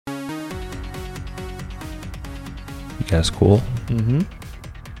That's cool. Mm-hmm.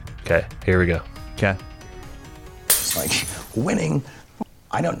 Okay, here we go. Okay. It's like winning.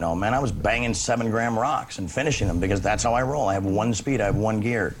 I don't know, man. I was banging 7-gram rocks and finishing them because that's how I roll. I have one speed. I have one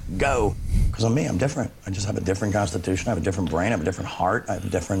gear. Go. Because I'm me. I'm different. I just have a different constitution. I have a different brain. I have a different heart. I have a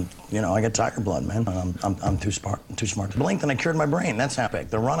different, I get tiger blood, man. I'm too smart. Blinked and I cured my brain. That's epic.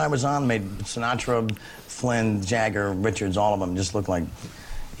 The run I was on made Sinatra, Flynn, Jagger, Richards, all of them just look like,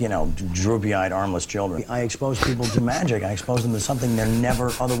 droopy-eyed, armless children. I expose people to magic. I expose them to something they're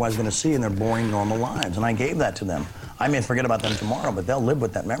never otherwise going to see in their boring, normal lives. And I gave that to them. I may forget about them tomorrow, but they'll live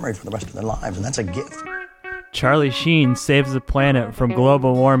with that memory for the rest of their lives, and that's a gift. Charlie Sheen saves the planet from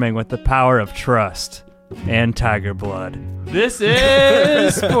global warming with the power of trust and tiger blood. This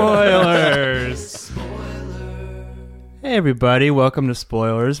is Spoilers! Hey everybody, welcome to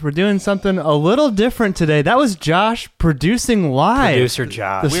Spoilers. We're doing something a little different today. That was Josh producing live. Producer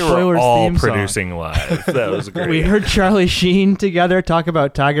Josh. We were all producing live. That was great. We heard Charlie Sheen together talk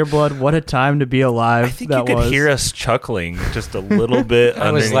about tiger blood. What a time to be alive. I think you could hear us chuckling just a little bit.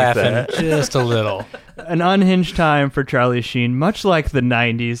 I was laughing just a little. An unhinged time for Charlie Sheen, much like the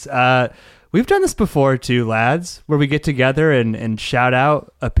 90s. We've done this before too, lads, where we get together and shout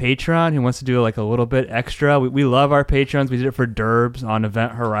out a patron who wants to do like a little bit extra. We love our patrons. We did it for Derbs on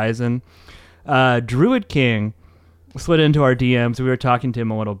Event Horizon. Druid King slid into our DMs. We were talking to him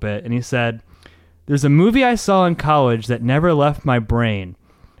a little bit, and he said, "There's a movie I saw in college that never left my brain.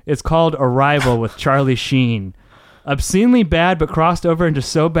 It's called Arrival with Charlie Sheen. Obscenely bad, but crossed over into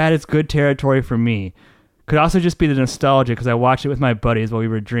so bad it's good territory for me. Could also just be the nostalgia because I watched it with my buddies while we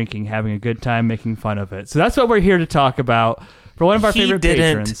were drinking, having a good time, making fun of it." So that's what we're here to talk about for one of our favorite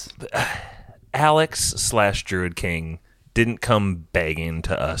patrons. Alex/Druid King didn't come begging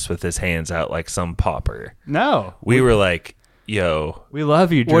to us with his hands out like some pauper. No. We were like, yo. We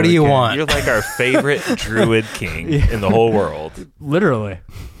love you, Druid What do you King. want? You're like our favorite Druid King in the whole world. Literally.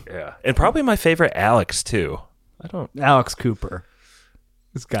 Yeah. And probably my favorite Alex, too. Alex Cooper.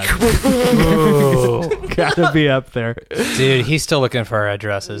 It's gotta be up there. Dude, he's still looking for our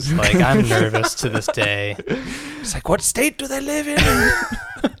addresses. Like, I'm nervous to this day. It's like, what state do they live in?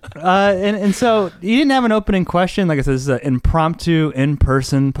 And so you didn't have an opening question. Like I said, this is an impromptu,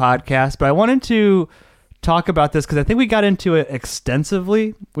 in-person podcast. But I wanted to talk about this because I think we got into it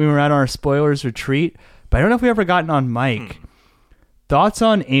extensively when we were at our Spoilers retreat. But I don't know if we ever gotten on mic. Thoughts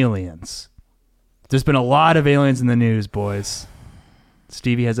on aliens? There's been a lot of aliens in the news, boys.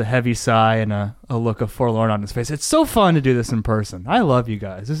 Stevie has a heavy sigh and a look of forlorn on his face. It's so fun to do this in person. I love you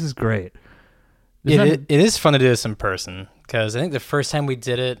guys. This is great. It is fun to do this in person because I think the first time we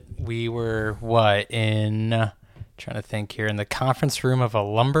did it, we were, trying to think here, in the conference room of a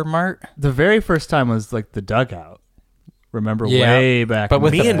lumber mart? The very first time was like the dugout. Remember, way back. But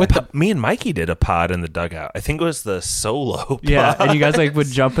with me and Mikey did a pod in the dugout. I think it was the solo pod. Yeah, and you guys would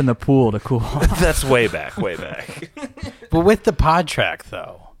jump in the pool to cool off. That's way back. But with the pod track,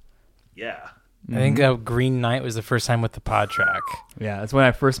 though. Yeah. I think Green Knight was the first time with the pod track. Yeah, that's when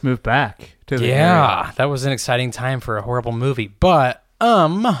I first moved back to the area. That was an exciting time for a horrible movie. But,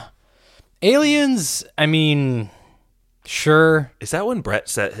 aliens, I mean, sure. Is that when Brett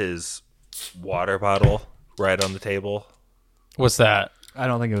set his water bottle right on the table? What's that? I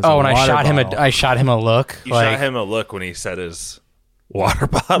don't think it was. Oh, and I shot him a look. You shot him a look when he set his water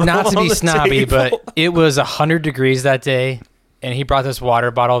bottle. Not to on be the snobby, table. but it was 100 degrees that day, and he brought this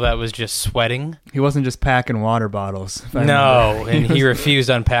water bottle that was just sweating. He wasn't just packing water bottles. No, and he refused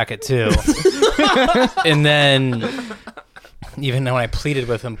to unpack it too. And then, even though I pleaded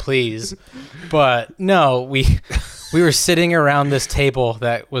with him, please, but no, we were sitting around this table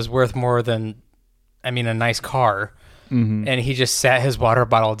that was worth more than, a nice car. Mm-hmm. And he just sat his water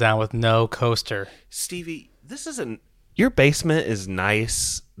bottle down with no coaster. Stevie, your basement is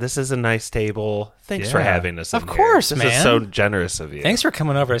nice. This is a nice table. Thanks for having us. Of course, this man. This is so generous of you. Thanks for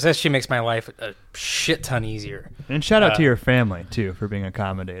coming over. This actually makes my life a shit ton easier. And shout out to your family, too, for being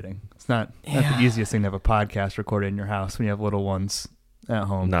accommodating. It's not the easiest thing to have a podcast recorded in your house when you have little ones at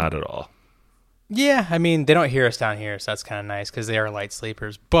home. Not at all. Yeah, they don't hear us down here, so that's kind of nice because they are light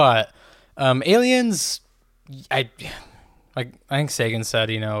sleepers. But aliens, I think Sagan said,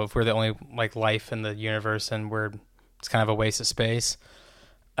 if we're the only life in the universe and it's kind of a waste of space.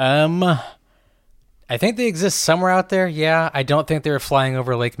 I think they exist somewhere out there. Yeah, I don't think they're flying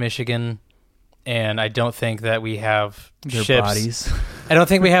over Lake Michigan, and I don't think that we have their ships. Bodies. I don't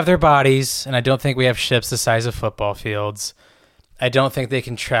think we have their bodies, and I don't think we have ships the size of football fields. I don't think they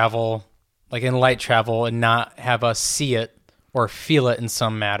can travel in light travel and not have us see it or feel it in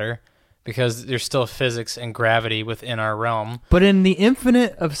some matter. because there's still physics and gravity within our realm. But in the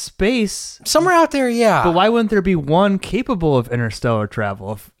infinite of space, Somewhere out there, yeah. but why wouldn't there be one capable of interstellar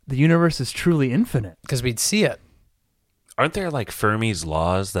travel if the universe is truly infinite? Because we'd see it. Aren't there like Fermi's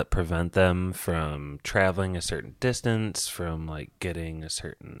laws that prevent them from traveling a certain distance, from like getting a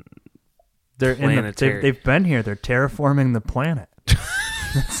certain They're planetary... they've been here. They're terraforming the planet.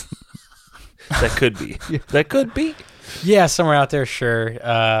 That could be. That could be. Yeah, somewhere out there, sure.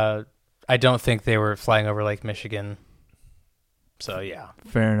 I don't think they were flying over Lake Michigan. So, yeah.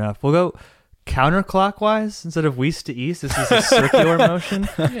 Fair enough. We'll go counterclockwise instead of west to east. This is a circular motion.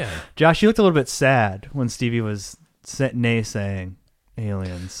 Yeah. Josh, you looked a little bit sad when Stevie was naysaying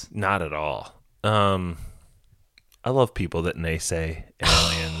aliens. Not at all. I love people that naysay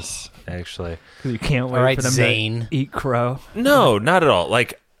aliens, actually. Because you can't wait All right, for them Zane. to eat crow. No, not at all.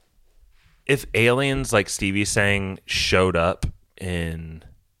 Like, if aliens, like Stevie's saying, showed up in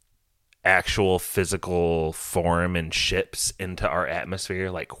actual physical form in ships into our atmosphere,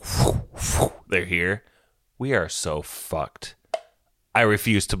 like, they're here, we are so fucked. I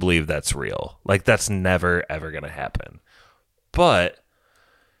refuse to believe that's real. Like, that's never, ever going to happen. But,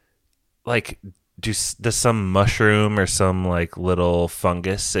 like, does some mushroom or some, like, little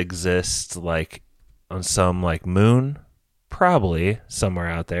fungus exist, like, on some, like, moon? Probably somewhere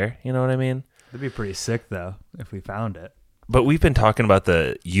out there. You know what I mean? It'd be pretty sick, though, if we found it. But we've been talking about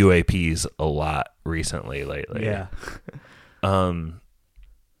the UAPs a lot lately. Yeah. No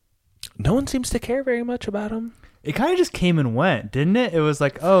one seems to care very much about them. It kind of just came and went, didn't it? It was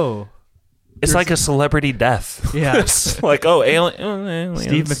like, oh. It's like a celebrity death. Yeah. It's like, aliens.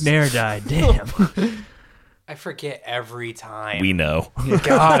 Steve McNair died. Damn. I forget every time. We know.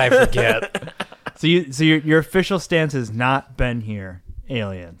 God, I forget. So your official stance has not been here,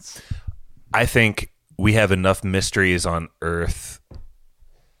 aliens. I think we have enough mysteries on Earth,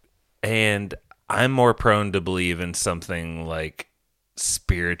 and I'm more prone to believe in something like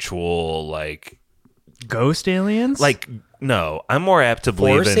spiritual, like Ghost aliens? like no, I'm more apt to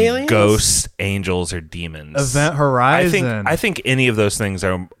believe Force in aliens? ghosts, angels, or demons. Event Horizon. I think any of those things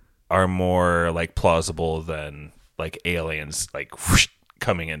are more like plausible than like aliens like whoosh,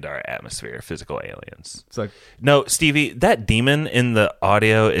 coming into our atmosphere, physical aliens. It's like, No, Stevie, that demon in the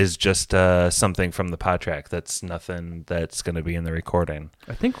audio is just something from the pod track. That's nothing that's going to be in the recording.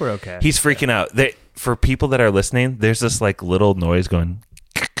 I think we're okay. He's freaking out. For people that are listening, there's this like little noise going.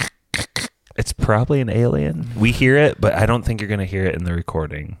 It's probably an alien. We hear it, but I don't think you're going to hear it in the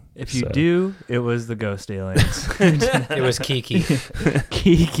recording. If you do, it was the ghost aliens. It was Kiki.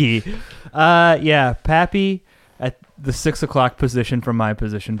 Kiki. Yeah, Pappy at the 6 o'clock position from my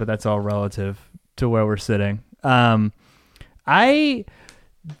position, but that's all relative to where we're sitting. I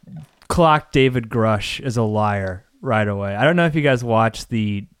clocked David Grush as a liar right away. I don't know if you guys watched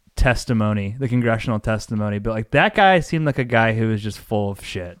the testimony, the congressional testimony, but like that guy seemed like a guy who was just full of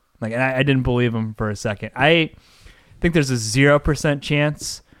shit. Like, and I didn't believe him for a second. I think there's a 0%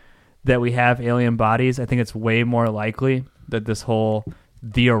 chance that we have alien bodies. I think it's way more likely that this whole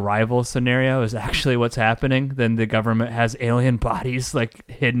The Arrival scenario is actually what's happening than the government has alien bodies like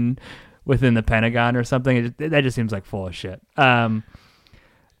hidden within the Pentagon or something. That just seems like full of shit.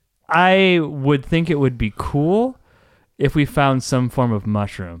 I would think it would be cool if we found some form of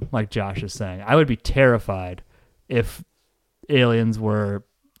mushroom, like Josh is saying. I would be terrified if aliens were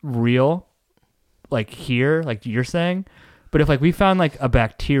real, like here, like you're saying. But if like we found like a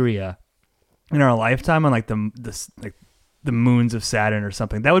bacteria in our lifetime on like the moons of Saturn or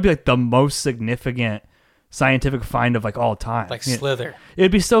something, that would be like the most significant scientific find of like all time. Like Slither.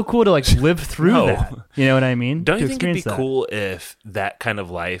 It'd be so cool to like live through that. You know what I mean? Don't you To think it'd be experience that. cool if that kind of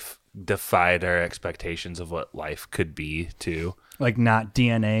life defied our expectations of what life could be too? Like not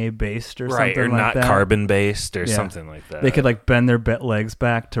DNA based or Right, something or like not that. carbon based or Yeah. something like that. They could like bend their legs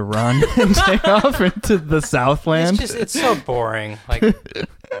back to run and take off into the Southland. It's so boring. Like,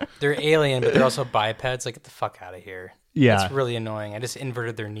 they're alien, but they're also bipeds. Like, get the fuck out of here. Yeah. It's really annoying. I just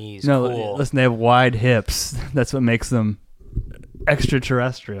inverted their knees. No, Cool. listen, they have wide hips. That's what makes them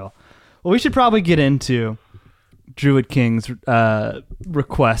extraterrestrial. Well, we should probably get into Druid King's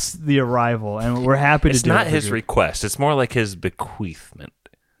request, The Arrival, and we're happy to it's do not it. for his Druid. request. It's more like his bequeathment.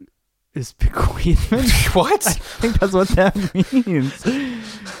 His bequeathment? What? I think that's what that means.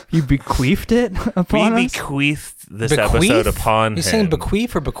 You bequeathed it upon We us? bequeathed this episode upon You him. saying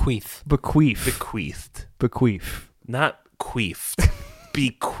bequeath or bequeath? Bequeath. Bequeathed. Bequeath. Not queefed.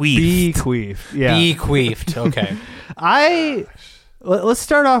 Bequeathed. Bequeathed. Yeah. Bequeathed. Okay. Let's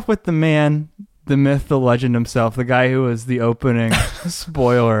start off with the man, the myth, the legend himself, the guy who was the opening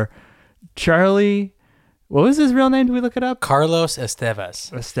spoiler. Charlie What was his real name? Did we look it up? Carlos Estevez.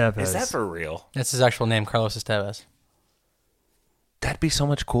 Estevez. Is that for real? That's his actual name, Carlos Estevez. That'd be so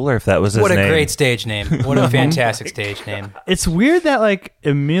much cooler if that was his What a name. great stage name. What a fantastic stage name. It's weird that like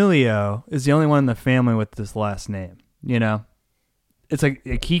Emilio is the only one in the family with this last name. You know, it's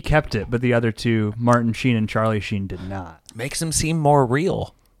like he kept it, but the other two, Martin Sheen and Charlie Sheen, did not. Makes him seem more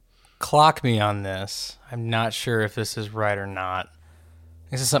real. Clock me on this. I'm not sure if this is right or not.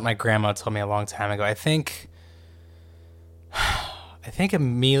 This is something my grandma told me a long time ago. I think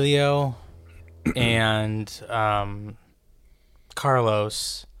Emilio and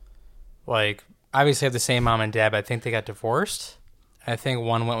Carlos, like, obviously have the same mom and dad, but I think they got divorced. I think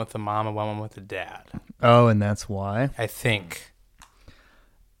one went with the mom and one went with the dad. Oh, and that's why. I think.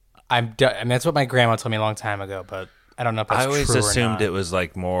 I mean, that's what my grandma told me a long time ago, but I don't know if that's I always true or assumed not. it was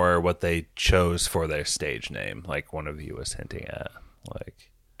like more what they chose for their stage name, like one of you was hinting at. Like,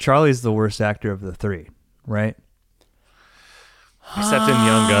 Charlie's the worst actor of the three, right? except in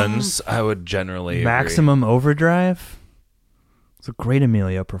Young Guns, I would generally agree. Maximum Overdrive. It's a great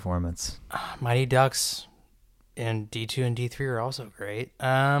Emilio performance. Mighty Ducks and D2 and D3 are also great.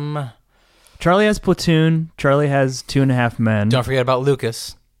 Charlie has Platoon. Charlie has 2.5 Men. Don't forget about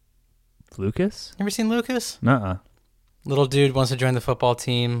Lucas. Lucas? You ever seen Lucas? Nuh-uh. Little dude wants to join the football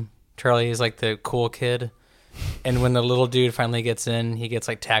team. Charlie is like the cool kid. And when the little dude finally gets in, he gets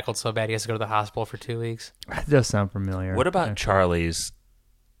like tackled so bad he has to go to the hospital for 2 weeks. That does sound familiar. What about Charlie's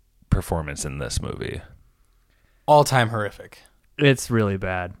performance in this movie? All-time horrific. It's really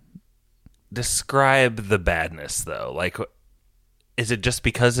bad. Describe the badness, though. Like, is it just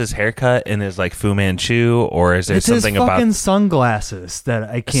because his haircut and his like Fu Manchu, or is there It's something his fucking about sunglasses that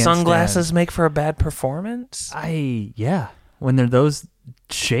I can't sunglasses stand. make for a bad performance? Yeah. When they're those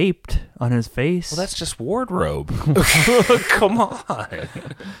shaped on his face. Well, that's just wardrobe. Come on.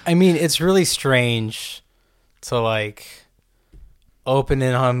 I mean, it's really strange to like open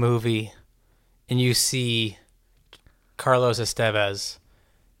in on a movie and you see Carlos Estevez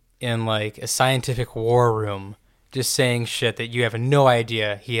in like a scientific war room just saying shit that you have no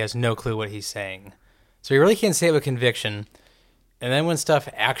idea. He has no clue what he's saying. So you really can't say it with conviction. And then when stuff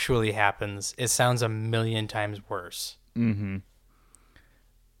actually happens, it sounds a million times worse. Mm-hmm.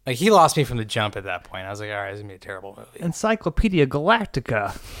 Like, he lost me from the jump at that point. I was like, all right, this is going to be a terrible movie. Encyclopedia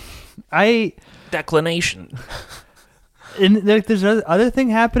Galactica. Declination. And there's other thing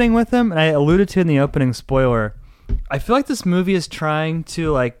happening with him, and I alluded to in the opening spoiler. I feel like this movie is trying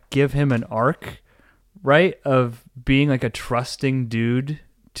to like give him an arc, right, of being like a trusting dude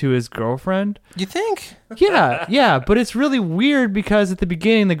to his girlfriend. You think? Yeah, but it's really weird because at the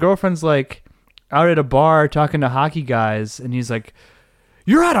beginning the girlfriend's like out at a bar talking to hockey guys, and he's like,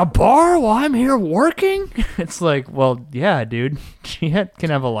 "You're at a bar while I'm here working?" It's like, well, yeah, dude, she can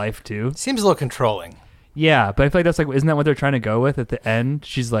have a life too. Seems a little controlling. Yeah, but I feel like that's like, isn't that what they're trying to go with at the end?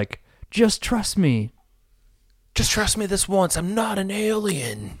 She's like, "Just trust me." Just trust me this once. I'm not an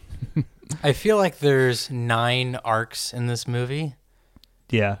alien. I feel like there's 9 arcs in this movie,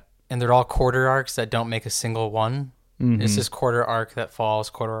 Yeah. and they're all quarter arcs that don't make a single one. Mm-hmm. It's this quarter arc that falls,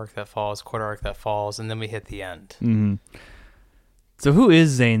 quarter arc that falls, quarter arc that falls, and then we hit the end. Mm-hmm. So who is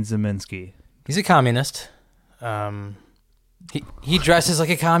Zane Zeminski? He's a communist. He dresses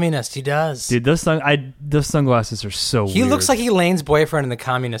like a communist. He does. Dude, those sunglasses are so weird. He looks like Elaine's boyfriend in the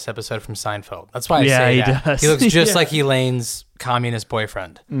communist episode from Seinfeld. That's why I say he that. does. He looks just Yeah. like Elaine's communist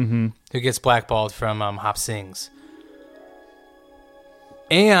boyfriend, Mm-hmm. who gets blackballed from Hop Sings.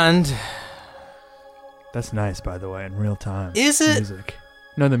 And That's nice, by the way, in real time. Is it? Music.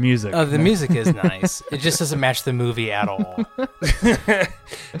 No, the music. the music is nice. It just doesn't match the movie at all.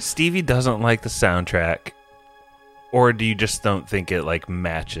 Stevie doesn't like the soundtrack. Or do you just don't think it like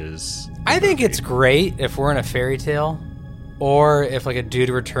matches? I think it's great if we're in a fairy tale, or if like a dude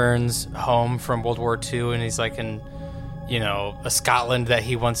returns home from World War II and he's like in, a Scotland that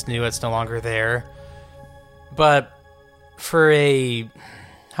he once knew it's no longer there. But for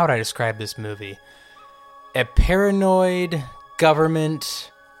how would I describe this movie? A paranoid government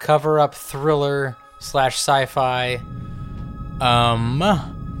cover-up thriller / sci-fi.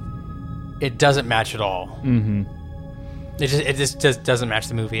 It doesn't match at all. Mm-hmm. It just doesn't match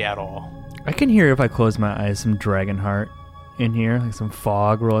the movie at all. I can hear, if I close my eyes, some Dragonheart in here, like some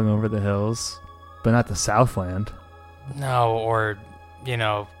fog rolling over the hills, but not the Southland. No, or,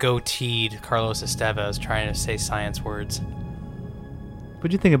 goateed Carlos Estevez trying to say science words.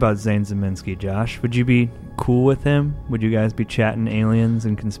 What'd you think about Zane Zeminski, Josh? Would you be cool with him? Would you guys be chatting aliens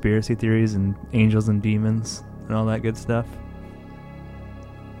and conspiracy theories and angels and demons and all that good stuff?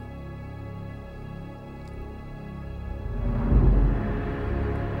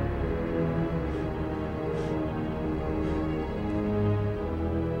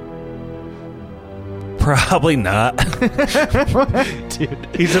 Probably not. Dude.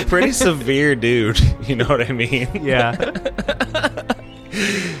 He's a pretty severe dude. You know what I mean? Yeah.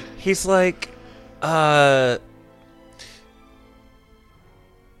 He's like, I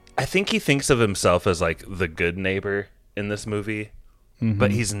think he thinks of himself as like the good neighbor in this movie,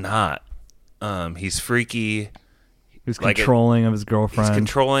 but he's not. He's freaky. He's controlling of his girlfriend. He's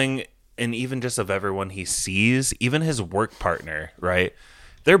controlling, and even just of everyone he sees, even his work partner, right?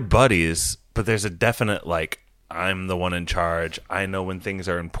 They're buddies, but there's a definite, like, I'm the one in charge. I know when things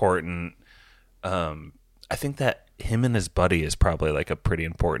are important. I think that him and his buddy is probably, like, a pretty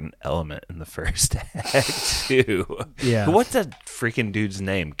important element in the first act, too. Yeah. What's that freaking dude's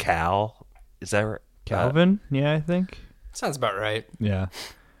name? Cal? Is that right? Calvin? Yeah, I think. Sounds about right. Yeah.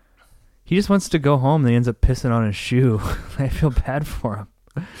 He just wants to go home, and he ends up pissing on his shoe. I feel bad for him.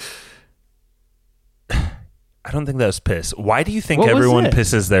 I don't think that was piss. Why do you think What was everyone it?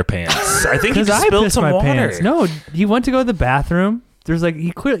 pisses their pants? I think he Because just I spilled pissed some my water. pants. No, he went to go to the bathroom. There's like,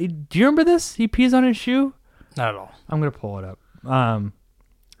 he clearly, do you remember this? He pees on his shoe? Not at all. I'm going to pull it up.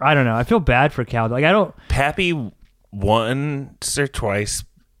 I don't know. I feel bad for Cal. Like, I don't. Pappy once or twice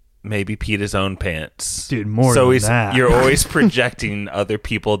maybe peed his own pants. Dude, more so than he's, that. You're always projecting other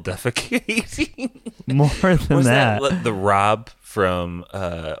people defecating. More than Was that. the Rob from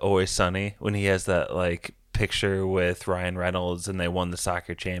Always Sunny when he has that like picture with Ryan Reynolds and they won the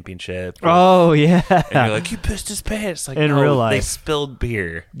soccer championship? Oh, yeah. And you're like, you pissed his pants. Like, In no, real life. they spilled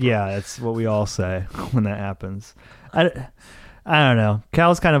beer. Yeah, that's what we all say when that happens. I don't know.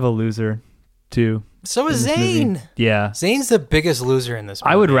 Cal's kind of a loser, too. So is in this movie. Zane. Yeah. Zane's the biggest loser in this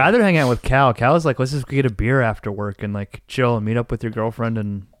movie. I would rather hang out with Cal. Cal is like, let's just get a beer after work and like chill and meet up with your girlfriend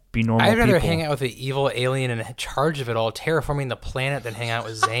and be normal I'd rather people. hang out with the evil alien in charge of it all, terraforming the planet, than hang out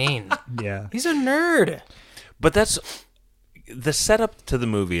with Zane. Yeah. He's a nerd. But that's the setup to the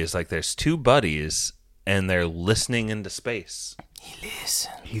movie is like there's two buddies and they're listening into space.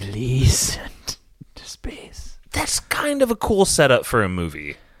 He listened to space. That's kind of a cool setup for a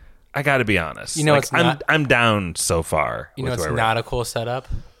movie. I got to be honest. You know, like, it's not- I'm down so far. You know, with it's where we're not at. a cool setup.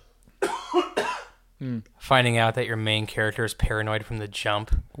 Finding out that your main character is paranoid from the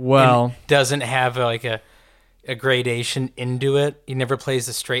jump. Well, and doesn't have a gradation into it. He never plays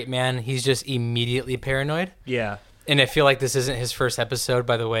the straight man. He's just immediately paranoid. yeah. And I feel like this isn't his first episode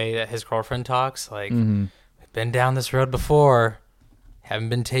by the way that his girlfriend talks. Like, we've been down this road before. Haven't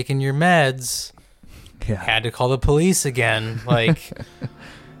been taking your meds. Yeah. Had to call the police again. Like,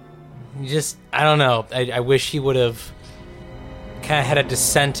 I don't know. I wish he would have kind of had a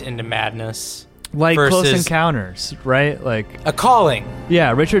descent into madness. Like Close versus Encounters, right? Like, a calling.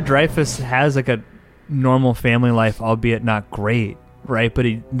 yeah, Richard Dreyfuss has like a normal family life, albeit not great, right? But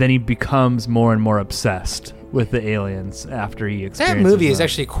then he becomes more and more obsessed with the aliens after he That experiences movie is them.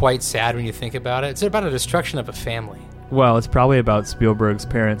 actually quite sad when you think about it. It's about a destruction of a family. Well, it's probably about Spielberg's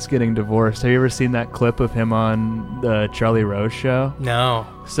parents getting divorced. Have you ever seen that clip of him on the Charlie Rose show? No.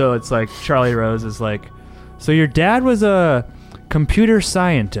 So it's like Charlie Rose is like, so your dad was a computer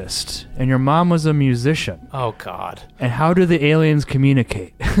scientist and your mom was a musician. Oh, God. And how do the aliens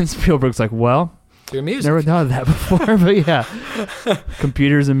communicate? And Spielberg's like, well, Through music. never thought of that before, but yeah,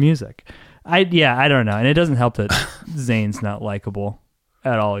 computers and music. I don't know. And it doesn't help that Zane's not likable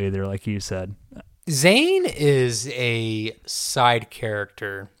at all either, like you said. Zane is a side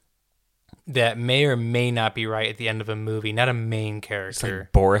character that may or may not be right at the end of a movie, not a main It's character.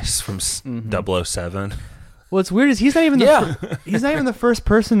 like Boris from 007. Well, it's weird is he's not even Yeah. he's not even the first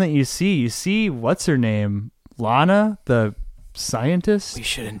person that you see. You see what's her name? Lana, the scientist. We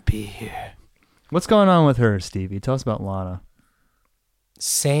shouldn't be here. What's going on with her, Stevie? Tell us about Lana.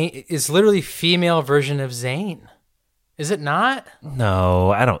 Zane is literally female version of Zane. Is it not?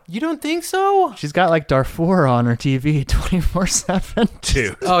 No, I don't. You don't think so? She's got like Darfur on her TV 24/7.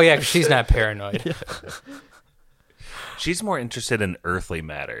 Dude. Oh, yeah, 'cause she's not paranoid. She's more interested in earthly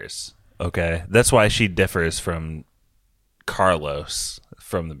matters. Okay. That's why she differs from Carlos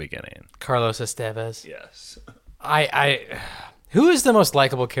from the beginning. Carlos Estevez. Yes. Who is the most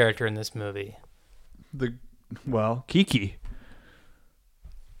likable character in this movie? Well, Kiki.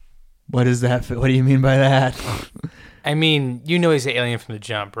 What is that? What do you mean by that? I mean, you know he's an alien from the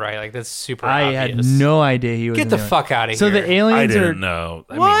jump, right? Like, that's super I obvious. had no idea he was. Get an the alien. fuck out of So here. the aliens I are. didn't know.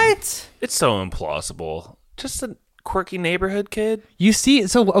 I mean, What? it's so implausible. Just a quirky neighborhood kid. You see,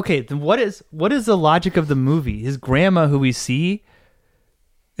 so okay. Then what is the logic of the movie? His grandma, who we see,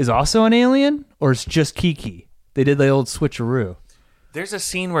 is also an alien, or it's just Kiki? They did the old switcheroo. There's a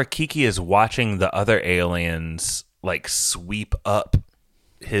scene where Kiki is watching the other aliens like sweep up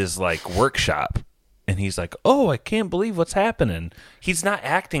his like workshop, And he's like, oh, I can't believe what's happening. He's not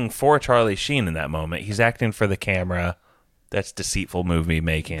acting for Charlie Sheen in that moment. He's acting for the camera. That's deceitful movie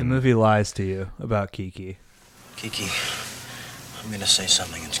making. The movie lies to you about Kiki. Kiki, I'm going to say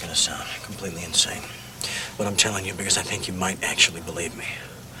something that's going to sound completely insane. But I'm telling you because I think you might actually believe me.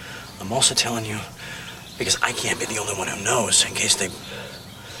 I'm also telling you because I can't be the only one who knows in case they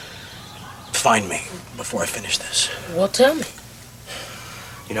find me before I finish this. Well, tell me.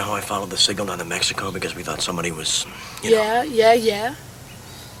 You know how I followed the signal down to Mexico because we thought somebody was, you know... Yeah.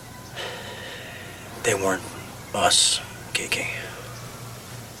 They weren't us, Kiki.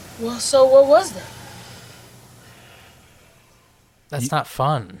 Well, so what was that? That's not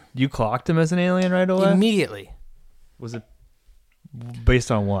fun. You clocked him as an alien right away? Immediately. Was it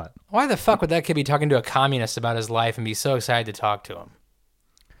based on what? Why the fuck would that kid be talking to a communist about his life and be so excited to talk to him?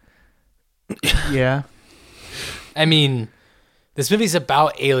 Yeah. I mean, this movie's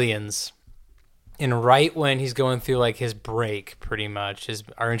about aliens. And right when he's going through like his break, pretty much,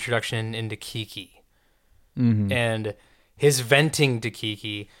 our introduction into Kiki. Mm-hmm. And his venting to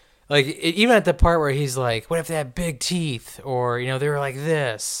Kiki. Like, even at the part where he's like, what if they had big teeth? Or, you know, they were like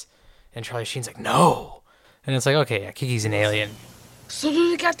this. And Charlie Sheen's like, no. And it's like, okay, yeah, Kiki's an alien. So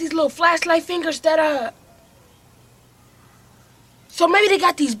do they got these little flashlight fingers that, So maybe they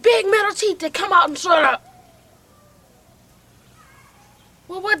got these big metal teeth that come out and sort of...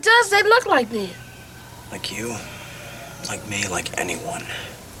 Well, what does they look like then? Like you, like me, like anyone.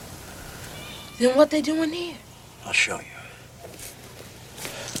 Then what they doing here? I'll show you.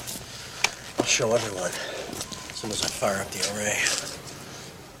 I'll show everyone as soon as I fire up the array.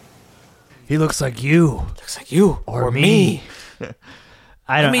 He looks like you. Looks like you. Or me.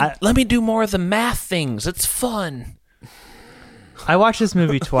 Let me do more of the math things. It's fun. I watched this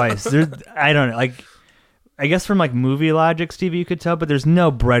movie twice. I don't know. Like, I guess from like movie logic, Stevie, you could tell, but there's no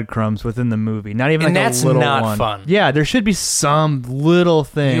breadcrumbs within the movie. Not even And like that's a little not one. fun. Yeah, there should be some little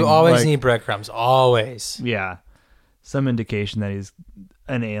thing. You always like- need breadcrumbs. Always. Yeah, some indication that he's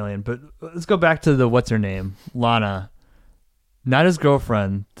an alien. But let's go back to the what's her name, Lana, not his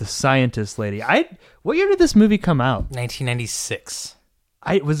girlfriend, the scientist lady. What year did this movie come out? 1996.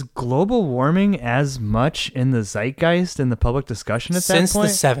 Was global warming as much in the zeitgeist in the public discussion at Since that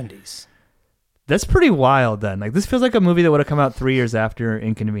point? the 70s. That's pretty wild then. Like, this feels like a movie that would have come out 3 years after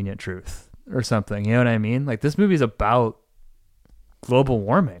Inconvenient Truth or something. You know what I mean? Like, this movie's about global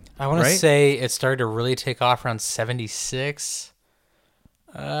warming. I want right? to say it started to really take off around 76.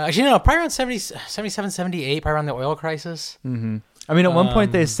 Actually, no, probably around 70, 77, 78, probably around the oil crisis. Mm-hmm. I mean, at one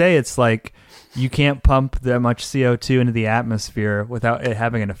point they say it's like you can't pump that much CO2 into the atmosphere without it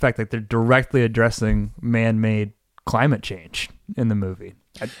having an effect. Like, they're directly addressing man-made climate change in the movie.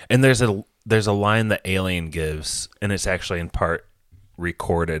 And there's a line that Alien gives, and it's actually in part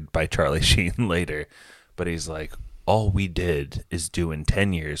recorded by Charlie Sheen later. But he's like, all we did is do in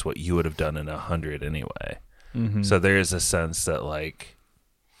 10 years what you would have done in 100 anyway. Mm-hmm. So there is a sense that, like,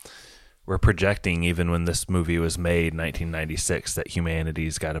 we're projecting, even when this movie was made in 1996, that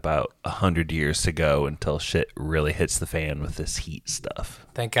humanity's got about 100 years to go until shit really hits the fan with this heat stuff.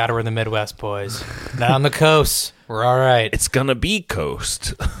 Thank God we're in the Midwest, boys. Not on the coast. We're all right. It's gonna be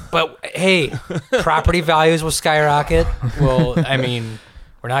coast. But, hey, property values will skyrocket. Well, I mean,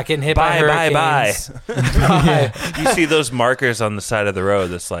 we're not getting hit by hurricanes. Bye. You see those markers on the side of the road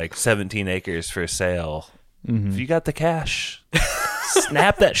that's like 17 acres for sale. Mm-hmm. If you got the cash,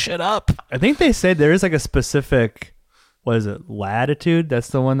 snap that shit up. I think they say there is like a specific, what is it, latitude? That's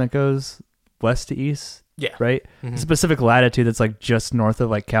the one that goes west to east? Yeah. Right? Mm-hmm. A specific latitude that's like just north of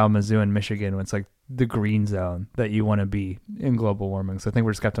like Kalamazoo in Michigan, when it's like the green zone that you want to be in global warming. So I think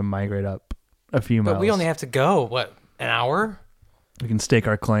we're just got to migrate up a few miles. But we only have to go, what, an hour? We can stake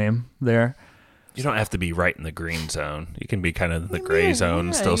our claim there. You don't have to be right in the green zone. You can be kind of in the gray zone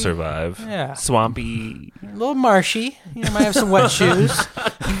and still survive. Yeah. Swampy. A little marshy. You might have some wet shoes.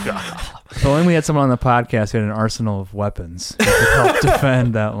 If only we had someone on the podcast who had an arsenal of weapons who could help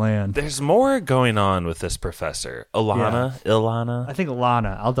defend that land. There's more going on with this professor. Ilana. I think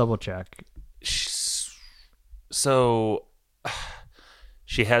Lana. I'll double check. So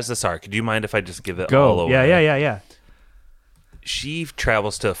she has this arc. Do you mind if I just give it Go. all away? Yeah. She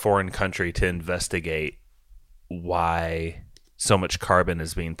travels to a foreign country to investigate why so much carbon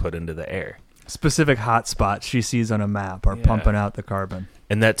is being put into the air. Specific hot spots she sees on a map are pumping out the carbon.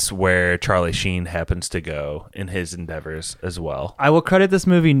 And that's where Charlie Sheen happens to go in his endeavors as well. I will credit this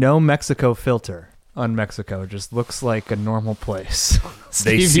movie no Mexico filter on Mexico. It just looks like a normal place.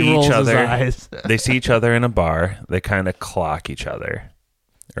 They Stevie see rolls each his other. eyes. They see each other in a bar. They kind of clock each other,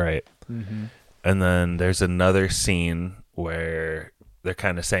 right? Mm-hmm. And then there's another scene where they're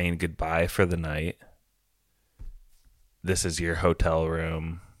kind of saying goodbye for the night. this is your hotel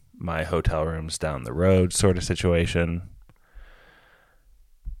room, my hotel room's down the road sort of situation.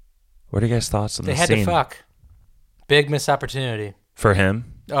 What are you guys' thoughts on They this had scene? to fuck. Big missed opportunity. For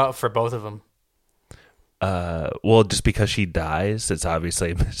him? For both of them. Well, just because she dies, it's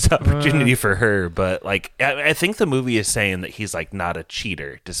obviously a missed opportunity for her. But like, I think the movie is saying that he's like not a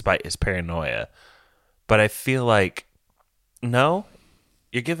cheater despite his paranoia. But I feel like, no,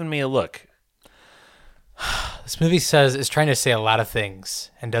 you're giving me a look. This movie is trying to say a lot of things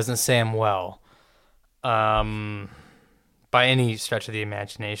and doesn't say them well. By any stretch of the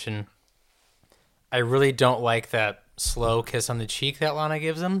imagination. I really don't like that slow kiss on the cheek that Lana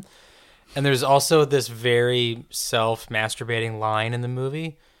gives him. And there's also this very self-masturbating line in the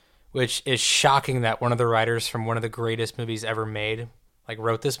movie, which is shocking that one of the writers from one of the greatest movies ever made, like,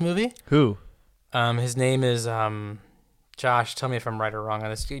 wrote this movie. Who? His name is Josh. Tell me if I'm right or wrong on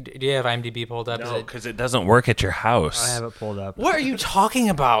this. Do you have IMDb pulled up? No, because it doesn't work at your house. I have it pulled up. What are you talking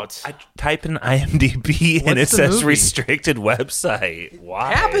about? I type in IMDb and it What's the says movie? restricted website.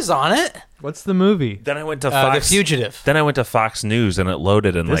 Why? App is on it. What's the movie? Then I went to The Fox. Fugitive. Then I went to Fox News and it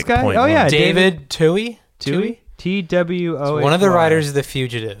loaded in This like guy? point Oh, yeah. one. David Twohy. TWO. One of the writers of The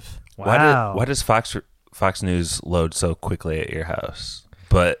Fugitive. Wow. Why does Fox News load so quickly at your house?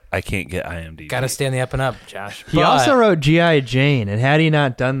 But I can't get IMDb. Got to stay on the up and up, Josh. He also wrote G.I. Jane, and had he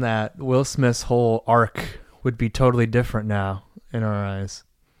not done that, Will Smith's whole arc would be totally different now in our eyes.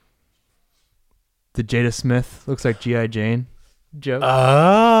 Did Jada Smith looks like G.I. Jane joke?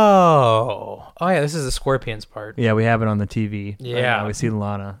 Oh, yeah. This is the Scorpions part. Yeah, we have it on the TV. right Yeah. now. We see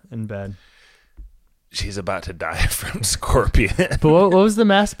Lana in bed. She's about to die from Scorpion. But what was the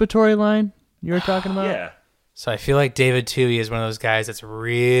masturbatory line you were talking about? Yeah. So I feel like David Twohy is one of those guys that's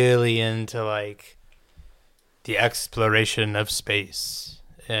really into like the exploration of space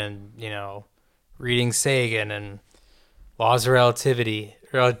and, reading Sagan and laws of relativity.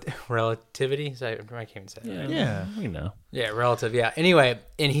 Relativity? I can't even say that. Yeah. You know. Yeah, relative. Yeah. Anyway,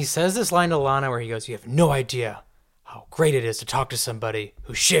 and he says this line to Lana where he goes, "You have no idea how great it is to talk to somebody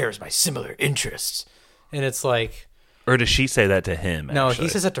who shares my similar interests." And it's like, Or does she say that to him? no, actually? he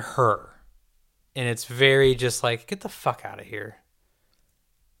says it to her. And it's very just like, get the fuck out of here.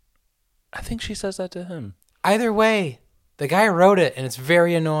 I think she says that to him. Either way, the guy wrote it, and it's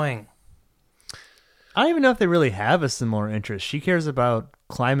very annoying. I don't even know if they really have a similar interest. She cares about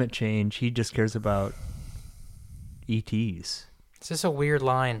climate change. He just cares about ETs. It's just a weird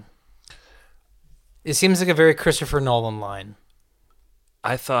line. It seems like a very Christopher Nolan line.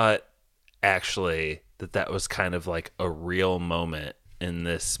 I thought actually that was kind of like a real moment in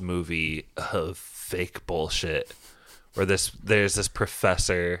this movie of fake bullshit where there's this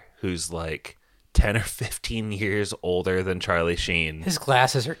professor who's like 10 or 15 years older than Charlie Sheen. His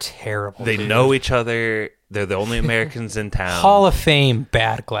glasses are terrible. They dude. know each other. They're the only Americans in town. Hall of Fame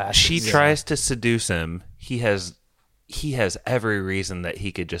bad glasses. She tries to seduce him. He has every reason that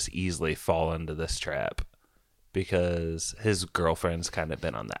he could just easily fall into this trap because his girlfriend's kind of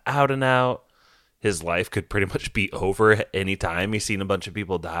been on the out and out. His life could pretty much be over at any time. He's seen a bunch of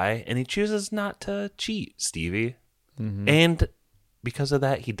people die, and he chooses not to cheat, Stevie. Mm-hmm. And because of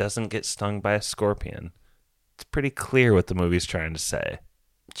that, he doesn't get stung by a scorpion. It's pretty clear what the movie's trying to say.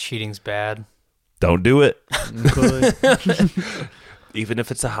 Cheating's bad. Don't do it. Even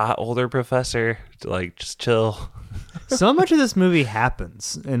if it's a hot older professor, like, just chill. So much of this movie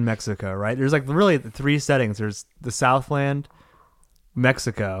happens in Mexico, right? There's like really three settings. There's the Southland,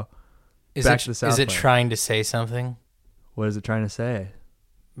 Mexico. Is Back it, to the is Southland. it trying to say something? What is it trying to say?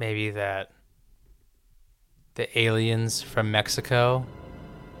 Maybe that the aliens from Mexico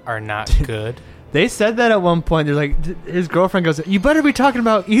are not good. They said that at one point. They're like, his girlfriend goes, "You better be talking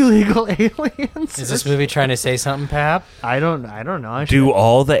about illegal aliens." Is this movie trying to say something, Pap? I don't know. I Do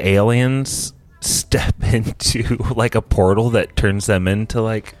all the aliens step into like a portal that turns them into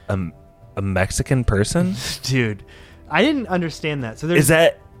like a Mexican person? dude, I didn't understand that. So there's Is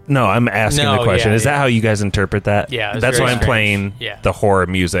that no? I'm asking No, the question. yeah, Is that yeah. how you guys interpret that? Yeah, it's that's very why I'm strange. playing Yeah. the horror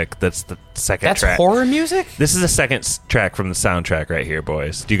music. That's the second That's track. horror music? This is the second track from the soundtrack right here,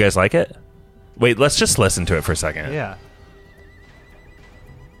 boys. Do you guys like it? Wait, let's just listen to it for a second. yeah.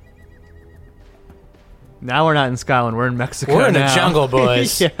 Now we're not in Scotland. We're in Mexico. We're in the now. jungle,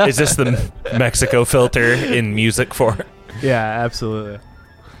 boys. yeah. Is this the Mexico filter in music for? Yeah, absolutely.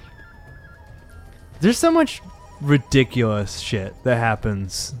 There's so much ridiculous shit that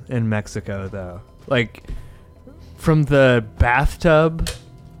happens in Mexico, though. Like, from the bathtub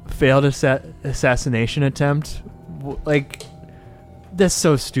failed assassination attempt, like, that's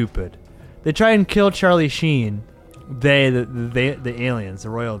so stupid. They try and kill Charlie Sheen, the aliens, the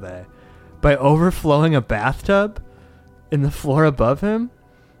royal they, by overflowing a bathtub. in the floor above him.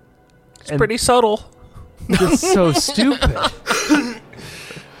 It's pretty subtle. It's so stupid.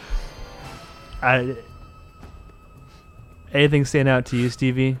 Anything stand out to you,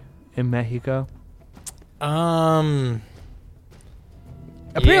 Stevie, in Mexico?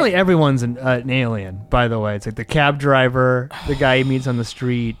 Apparently everyone's an alien, by the way. It's like the cab driver, the guy he meets on the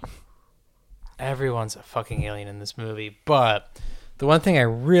street. Everyone's a fucking alien in this movie. But the one thing I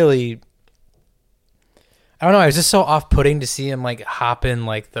don't know, it was just so off-putting to see him like hop in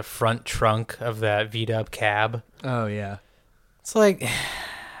like the front trunk of that V-dub cab. Oh, yeah. It's like,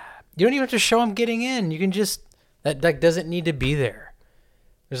 you don't even have to show him getting in. You can just, that doesn't need to be there.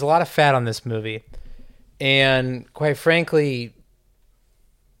 There's a lot of fat on this movie. And quite frankly,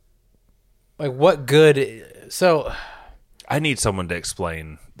 like what good, so. I need someone to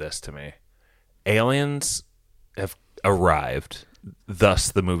explain this to me. Aliens have arrived,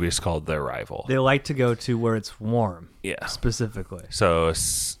 thus the movie is called The Arrival. They like to go to where it's warm. Yeah. Specifically. So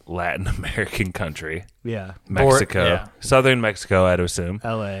it's Latin American country. Yeah. Mexico. Yeah. Southern Mexico, I'd assume.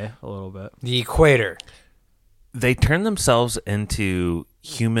 LA, a little bit. The equator. They turn themselves into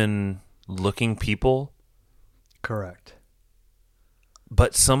human-looking people, Correct.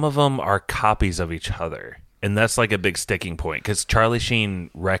 but some of them are copies of each other. And that's like a big sticking point because Charlie Sheen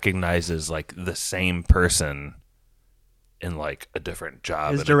recognizes like the same person in like a different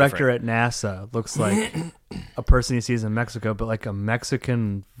job. His director at NASA looks like a person he sees in Mexico, but like a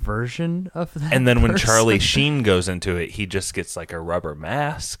Mexican version of that. And then when person. Charlie Sheen goes into it, he just gets like a rubber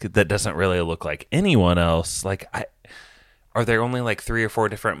mask that doesn't really look like anyone else. Like, are there only like 3 or 4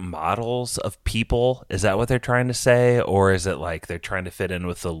 different models of people? Is that what they're trying to say? Or is it like they're trying to fit in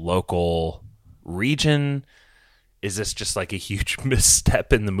with the local region? Is this just like a huge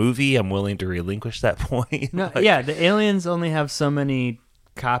misstep in the movie? I'm willing to relinquish that point. No, Like, yeah, the aliens only have so many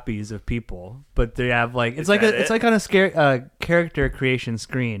copies of people, but they have like it's like on a character creation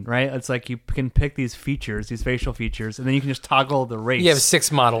screen, right? It's like you can pick these features, these facial features, and then you can just toggle the race. You have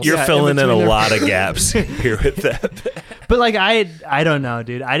 6 models. You're Yeah, filling in a between lot of gaps here with that. But like I don't know,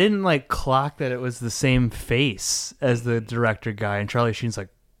 dude. I didn't like clock that it was the same face as the director guy, and Charlie Sheen's like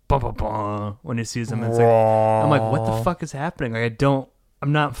bah, bah, bah, when he sees him. It's like I'm like, what the fuck is happening? Like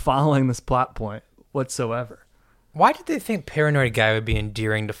I'm not following this plot point whatsoever. Why did they think Paranoid Guy would be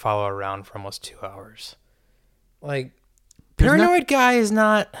endearing to follow around for almost 2 hours? Like, Paranoid Guy is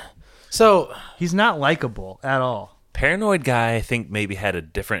not. So He's not likable at all. Paranoid Guy, I think, maybe had a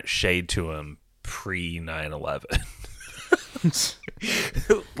different shade to him pre 9/11.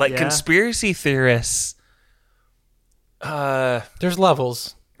 Like, Yeah. conspiracy theorists, there's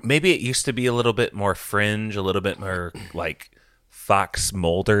levels. maybe it used to be a little bit more fringe, a little bit more like Fox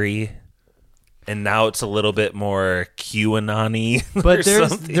Muldery, and now it's a little bit more QAnon-y. But or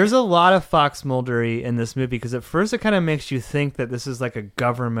something. there's a lot of Fox Muldery in this movie because at first it kind of makes you think that this is like a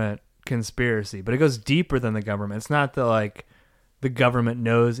government conspiracy, but it goes deeper than the government. It's not that like the government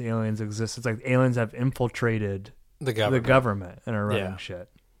knows aliens exist. It's like aliens have infiltrated The government. the government and are running Yeah. shit.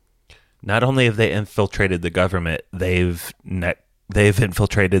 Not only have they infiltrated the government, they've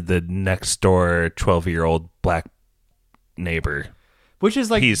infiltrated the next door 12-year-old black neighbor. Which is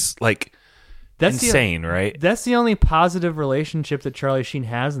like He's like that's insane, right? That's the only positive relationship that Charlie Sheen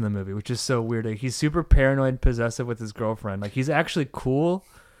has in the movie, which is so weird. Like, he's super paranoid, possessive with his girlfriend. Like he's actually cool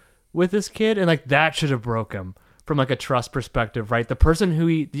with this kid, and like that should have broke him from like a trust perspective, right?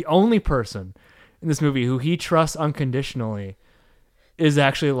 The only person in this movie who he trusts unconditionally is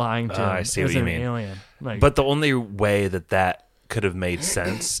actually lying to him. I see as what you an mean. Alien. Like, But the only way that could have made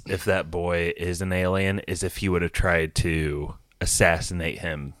sense if that boy is an alien is if he would have tried to assassinate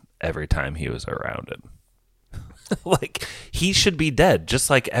him every time he was around him. Like, he should be dead, just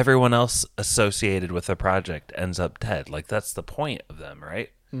like everyone else associated with the project ends up dead. Like, that's the point of them,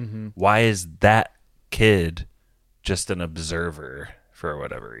 right? Mm-hmm. Why is that kid just an observer for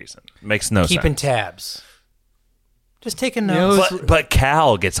whatever reason? Makes no Keeping sense. tabs. Just taking know, notes. But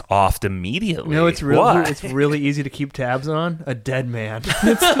Cal gets offed immediately. you know, it's Why? it's really easy to keep tabs on a dead man.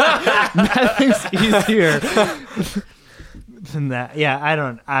 Nothing's easier than that. Yeah, I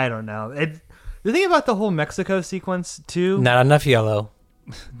don't know. The thing about the whole Mexico sequence too, Not enough yellow.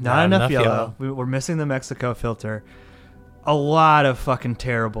 not enough yellow. We're missing the Mexico filter. A lot of fucking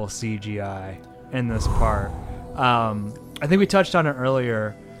terrible CGI in this part. I think we touched on it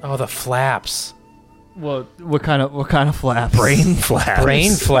earlier. Oh, the flaps. Well, what kind of flaps? brain flaps.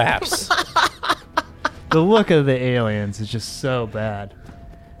 Brain flaps. The look of the aliens is just so bad.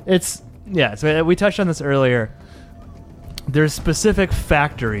 So we touched on this earlier. There's specific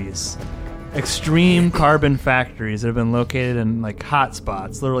factories, extreme carbon factories that have been located in like hot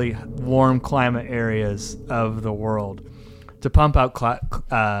spots, literally warm climate areas of the world. to pump out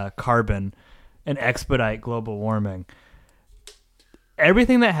carbon and expedite global warming.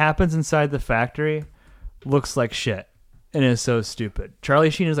 Everything that happens inside the factory looks like shit and is so stupid. Charlie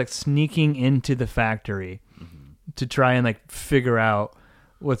Sheen is like sneaking into the factory to try and like figure out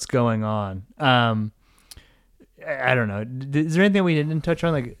what's going on. I don't know. Is there anything we didn't touch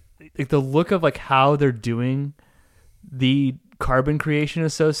on? Like the look of like how they're doing the carbon creation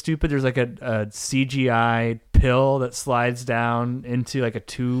is so stupid. There's like a CGI pill that slides down into like a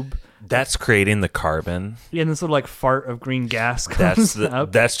tube. That's creating the carbon. Yeah, and this little like fart of green gas comes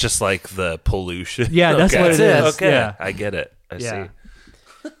up. That's just like the pollution. Yeah, that's what it is. Okay, Yeah. I get it. I see.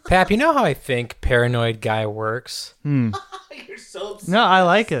 Pap, you know how I think Paranoid Guy works? No, I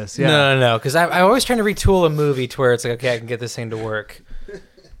like this. Yeah. No. Because I'm always trying to retool a movie to where it's like, okay, I can get this thing to work.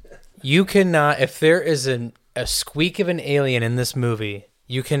 You cannot, if there is a squeak of an alien in this movie,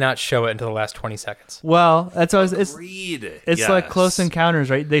 you cannot show it until the last 20 seconds. Well, that's always Agreed. it's like Close Encounters,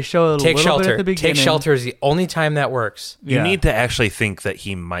 right? They show it a Take little Shelter. bit at the beginning. Take Shelter is the only time that works. You Yeah. need to actually think that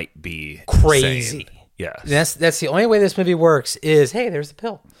he might be Crazy. sane. Yes. That's the only way this movie works is, hey, there's the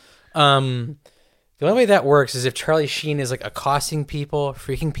pill. The only way that works is if Charlie Sheen is like accosting people,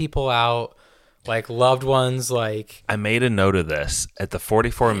 freaking people out, like loved ones, like I made a note of this. At the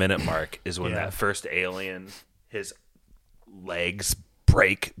 44-minute mark is when that first alien, his legs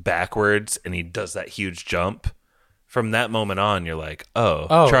break backwards and he does that huge jump. From that moment on, you're like,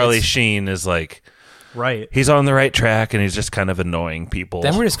 oh Charlie Sheen is like, Right. he's on the right track and he's just kind of annoying people.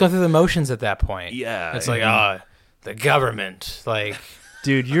 then we're just going through the motions at that point. Yeah. It's like, the government, like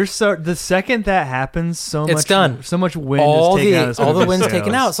Dude, you're so the second that happens, It's done. So much wind all is taken out of the this all the movie's wind's sails.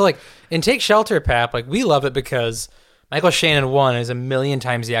 taken out. So like in Take Shelter, Pap, like we love it because Michael Shannon 1 is a million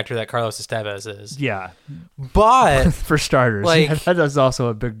times the actor that Carlos Estevez is. Yeah. But For starters. Like, that is also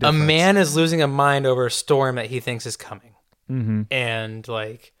a big a difference. man is losing a mind over a storm that he thinks is coming. Mm-hmm. And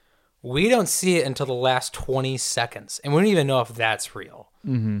like we don't see it until the last 20 seconds. And we don't even know if that's real.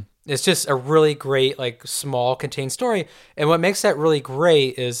 Mm-hmm. It's just a really great, like, small, contained story. And what makes that really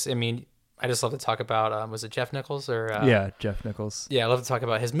great is, I mean, I just love to talk about, was it Jeff Nichols? Or Yeah, Jeff Nichols. Yeah, I love to talk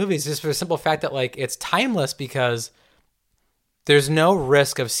about his movies just for the simple fact that, like, it's timeless because there's no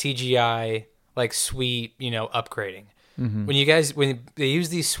risk of CGI, like, suite, upgrading. Mm-hmm. When they use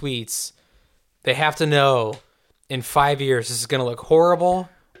these suites, they have to know in 5 years this is going to look horrible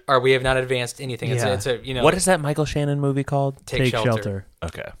or we have not advanced anything. Yeah. It's a what is that Michael Shannon movie called? Take Shelter.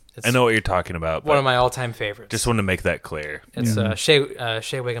 Okay. It's I know what you're talking about. One But of my all-time favorites. just want to make that clear. It's Shea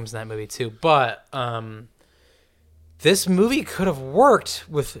Wiggum's in that movie too. But this movie could have worked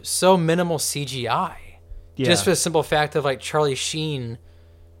with so minimal CGI. Yeah. Just for the simple fact of like Charlie Sheen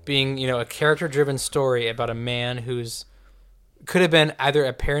being, a character-driven story about a man who's could have been either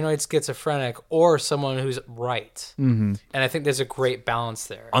a paranoid schizophrenic or someone who's right. Mm-hmm. And I think there's a great balance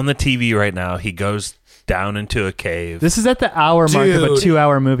there. On the TV right now, he goes down into a cave. This is at the hour mark of a Dude.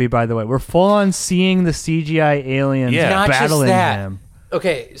 2-hour movie, by the way. We're full on seeing the CGI aliens Yeah. Not just battling that. him.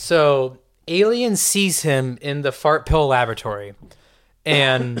 Okay, so Alien sees him in the fart pill laboratory,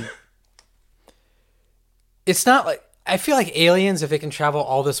 and it's not like I feel like aliens, if they can travel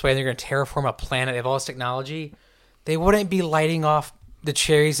all this way and they're going to terraform a planet, they have all this technology, they wouldn't be lighting off the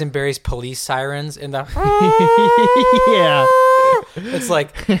cherries and berries police sirens in the. Yeah. It's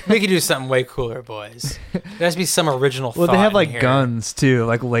like we could do something way cooler, boys. There has to be some original. Well, thought they have in like here. guns too,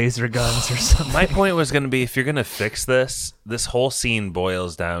 like laser guns or something. My point was going to be, if you're going to fix this whole scene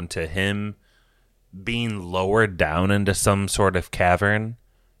boils down to him being lowered down into some sort of cavern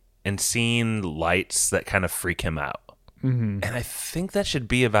and seeing lights that kind of freak him out. Mm-hmm. And I think that should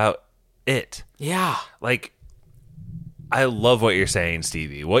be about it. Yeah. Like, I love what you're saying,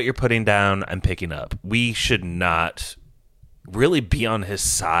 Stevie. What you're putting down, I'm picking up. We should not really be on his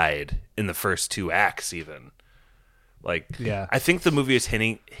side in the first 2 acts, even. Like, Yeah. I think the movie is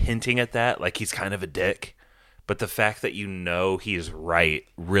hinting at that, like he's kind of a dick. But the fact that he is right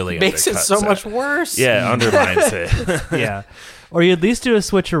really Makes it so undercuts much worse. Yeah, undermines it. Yeah. Or you at least do a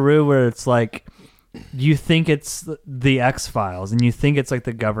switcheroo where it's like you think it's the X-Files and you think it's like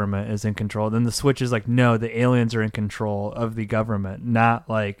the government is in control. Then the switch is like, no, the aliens are in control of the government. Not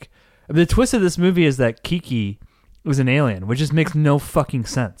like... The twist of this movie is that Kiki was an alien, which just makes no fucking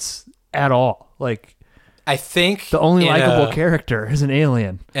sense at all. Like, I think the only in likable a- character is an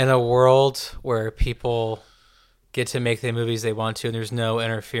alien. in a world where people get to make the movies they want to and there's no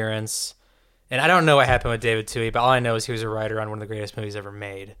interference. And I don't know what happened with David Toohey, but all I know is he was a writer on one of the greatest movies ever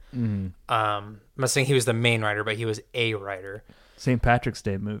made. I'm not saying he was the main writer, but he was a writer. St. Patrick's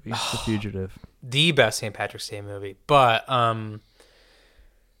Day movie, The Fugitive. The best St. Patrick's Day movie. But,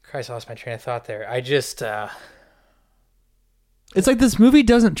 Christ, I lost my train of thought there. I just, It's like this movie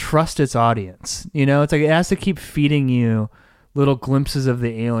doesn't trust its audience. You know, it's like it has to keep feeding you little glimpses of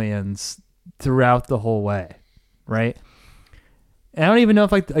the aliens throughout the whole way, right? And I don't even know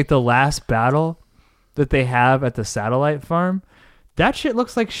if like the last battle that they have at the satellite farm, that shit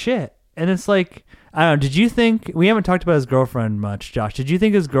looks like shit. And it's like, I don't know, did you think, we haven't talked about his girlfriend much, Josh. Did you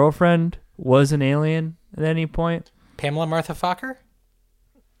think his girlfriend was an alien at any point? Pamela Martha Fokker?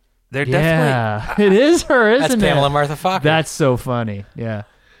 They're Yeah, definitely. it is her, isn't That's it? Pamela Martha Fokker. That's so funny. Yeah.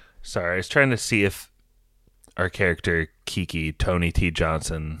 Sorry, I was trying to see if our character Kiki, Tony T.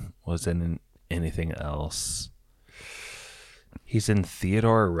 Johnson, was in anything else. He's in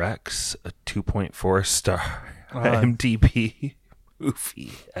Theodore Rex, a 2.4 star IMDb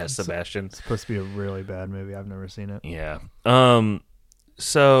movie as Sebastian. It's supposed to be a really bad movie. I've never seen it. Yeah.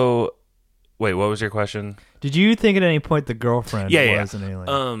 So, wait, what was your question? Did you think at any point the girlfriend Yeah. was an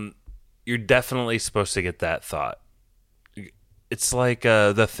alien? You're definitely supposed to get that thought. It's like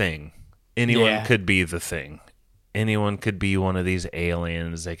The Thing. Anyone could be The Thing. Anyone could be one of these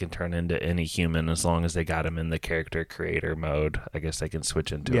aliens. They can turn into any human as long as they got them in the character creator mode. I guess they can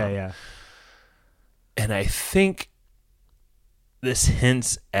switch into them. Yeah. And I think this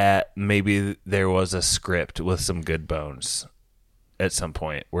hints at maybe there was a script with some good bones at some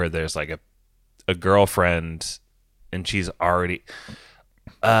point where there's like a girlfriend and she's already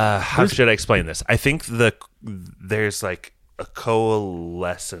how should I explain this? I think there's like a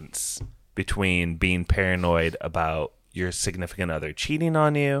coalescence between being paranoid about your significant other cheating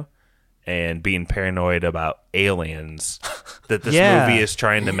on you and being paranoid about aliens that this movie is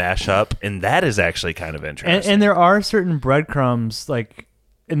trying to mash up, and that is actually kind of interesting. And there are certain breadcrumbs like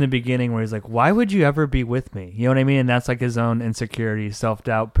in the beginning where he's like, why would you ever be with me? You know what I mean? And that's like his own insecurity,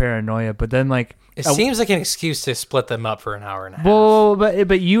 self-doubt, paranoia. But then like it seems like an excuse to split them up for an hour and a half. well,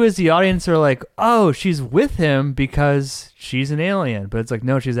 but you as the audience are like, oh, she's with him because she's an alien. But it's like,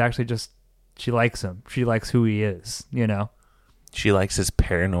 no, she's actually just, she likes him. She likes who he is, you know? She likes his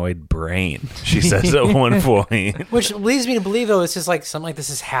paranoid brain, she says at one point. Which leads me to believe, though, it's just like something like this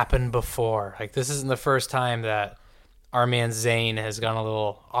has happened before. Like, this isn't the first time that our man Zane has gone a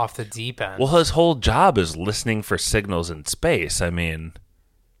little off the deep end. Well, his whole job is listening for signals in space. I mean,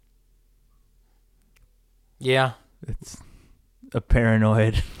 yeah. It's a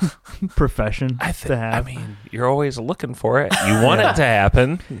paranoid profession to have. I mean, you're always looking for it. You want it to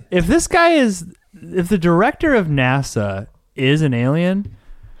happen. If the director of NASA is an alien,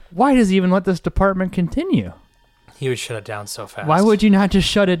 why does he even let this department continue? He would shut it down so fast. Why would you not just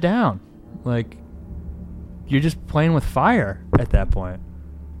shut it down? Like, you're just playing with fire at that point.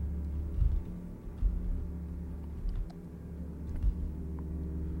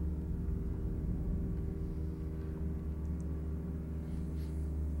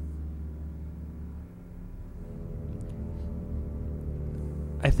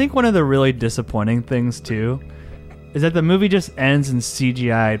 I think one of the really disappointing things, too, is that the movie just ends in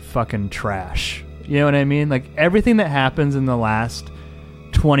CGI'd fucking trash. You know what I mean? Like, everything that happens in the last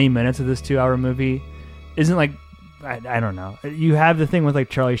 20 minutes of this 2-hour movie isn't like, I don't know. You have the thing with like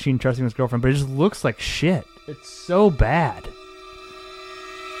Charlie Sheen trusting his girlfriend, but it just looks like shit. It's so bad.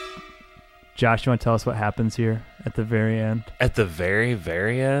 Josh, you want to tell us what happens here at the very end? At the very,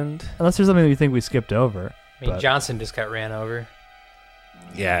 very end? Unless there's something that you think we skipped over. I mean, Johnson just got ran over.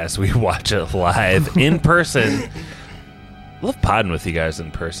 Yeah, as we watch it live in person. Love podding with you guys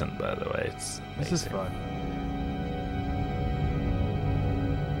in person, by the way. It's amazing. This is fun.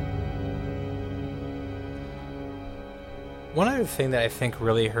 One other thing that I think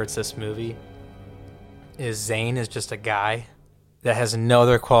really hurts this movie is Zane is just a guy that has no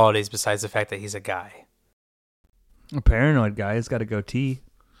other qualities besides the fact that he's a guy. A paranoid guy. He's got a goatee.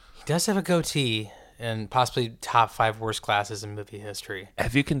 He does have a goatee and possibly top 5 worst classes in movie history.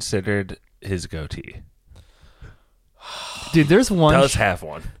 Have you considered his goatee? Dude, there's one. Does have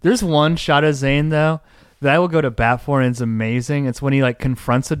one. There's one shot of Zane though that I will go to bat for, and it's amazing. It's when he like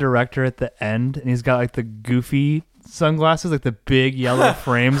confronts the director at the end, and he's got like the goofy sunglasses, like the big yellow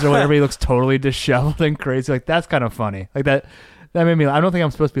frames or whatever. He looks totally disheveled and crazy. Like, that's kind of funny. Like that made me. I don't think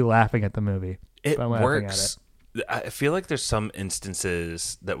I'm supposed to be laughing at the movie. It but I'm laughing works. at it. I feel like there's some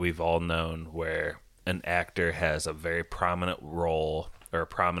instances that we've all known where an actor has a very prominent role or a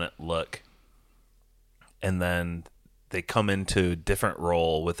prominent look, and then they come into a different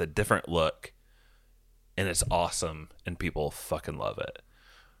role with a different look, and it's awesome, and people fucking love it.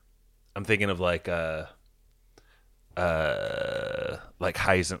 I'm thinking of like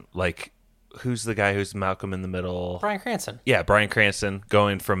Heisen, like who's the guy who's Malcolm in the Middle? Bryan Cranston. Yeah, Bryan Cranston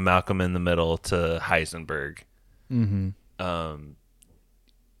going from Malcolm in the Middle to Heisenberg. Mm-hmm.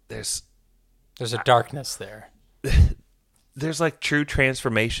 There's a darkness there. there's like true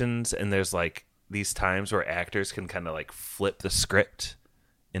transformations, and there's like these times where actors can kind of like flip the script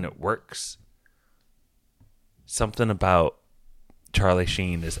and it works. Something about Charlie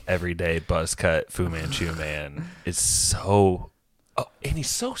Sheen is everyday buzz cut Fu Manchu man is so, and he's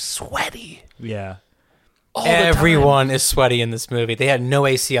so sweaty. Yeah. Everyone is sweaty in this movie. They had no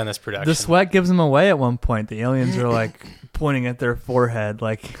AC on this production. The sweat gives them away at one point. The aliens are like pointing at their forehead,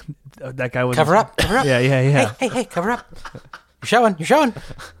 like that guy was Cover up. Yeah, yeah, yeah. Hey, cover up. You're showing.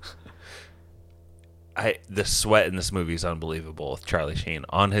 The sweat in this movie is unbelievable with Charlie Sheen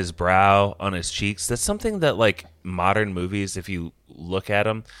on his brow, on his cheeks. That's something that like modern movies, if you look at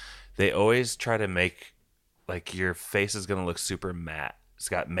them, they always try to make like your face is going to look super matte. It's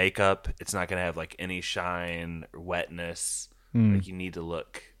got makeup. It's not going to have like any shine or wetness. Like you need to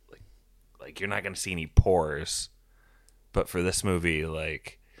look like you're not going to see any pores. But for this movie,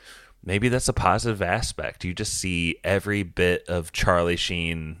 like maybe that's a positive aspect. You just see every bit of Charlie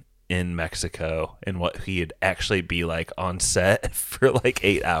Sheen in Mexico and what he'd actually be like on set for like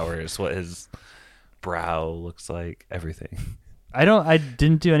 8 hours, what his brow looks like, everything. I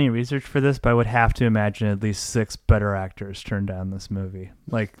didn't do any research for this, but I would have to imagine at least 6 better actors turned down this movie.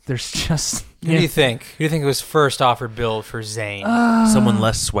 Like, there's just... Who do you think? Who do you think was first offered billed for Zane? Someone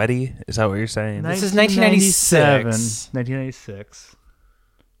less sweaty? Is that what you're saying? This is 1996. 1996.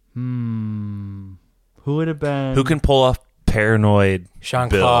 Who would have been... Who can pull off Paranoid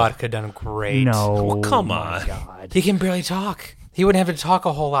Jean-Claude could have done great. No. Well, come my on. God. He can barely talk. He wouldn't have to talk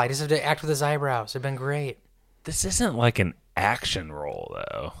a whole lot. He just have to act with his eyebrows. It'd been great. This isn't like an action role,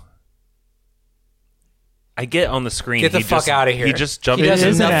 though. I get on the screen. Get the fuck out of here. He just jumped He into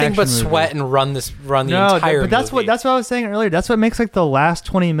does an nothing but action sweat and run the entire but that's movie. what I was saying earlier. That's what makes like the last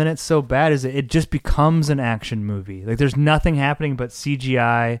 20 minutes so bad is it just becomes an action movie. Like there's nothing happening but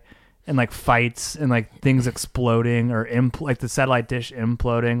CGI and like fights and like things exploding or like the satellite dish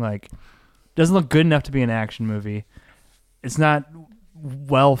imploding. Like doesn't look good enough to be an action movie. It's not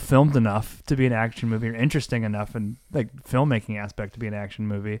well filmed enough to be an action movie or interesting enough and like filmmaking aspect to be an action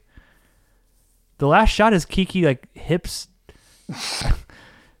movie. The last shot is Kiki like hips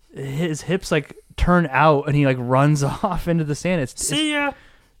his hips like turn out and he like runs off into the sand. See ya.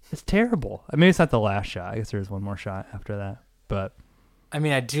 It's terrible. I mean, it's not the last shot. I guess there's one more shot after that. But I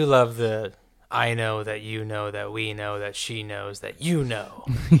mean, I do love the I know that you know that we know that she knows that you know.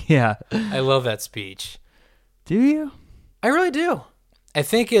 yeah. I love that speech. Do you? I really do. I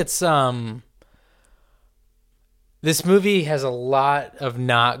think it's this movie has a lot of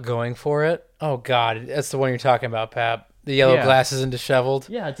not going for it. Oh God, that's the one you're talking about, Pap. The yellow glasses and disheveled.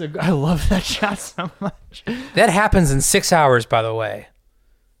 Yeah, I love that shot so much. That happens in 6 hours, by the way.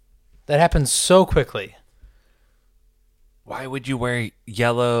 That happens so quickly. Why would you wear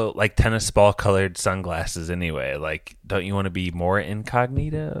yellow, like tennis ball colored sunglasses anyway? Like, don't you want to be more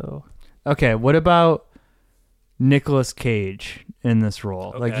incognito? Okay, what about Nicolas Cage in this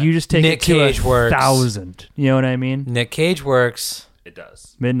role? Like, Okay. you just take Nick it to Cage 1,000. You know what I mean? Nick Cage works. It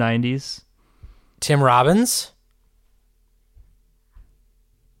does. Mid-90s. Tim Robbins?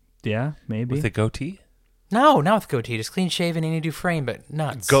 Yeah, maybe. With a goatee? No, not with goatee. Just clean shaven, Andy Dufresne, but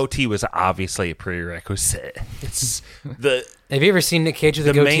nuts. Goatee was obviously a prerequisite. It's the Have you ever seen Nick Cage with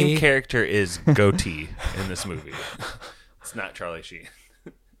a the goatee? main character is goatee in this movie. It's not Charlie Sheen.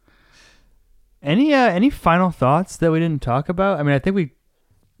 Any final thoughts that we didn't talk about? I mean, I think we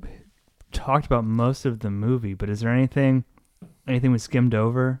talked about most of the movie, but is there anything we skimmed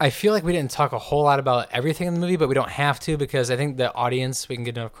over? I feel like we didn't talk a whole lot about everything in the movie, but we don't have to because I think the audience we can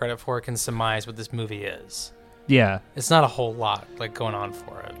get enough credit for can surmise what this movie is. Yeah. It's not a whole lot like going on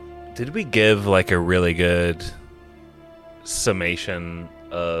for it. Did we give like a really good summation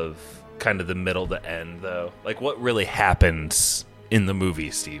of kind of the middle to end though? Like what really happens in the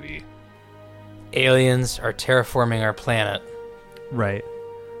movie, Stevie? Aliens are terraforming our planet, Right.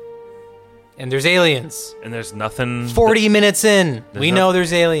 and there's aliens. And there's nothing 40 minutes in, we know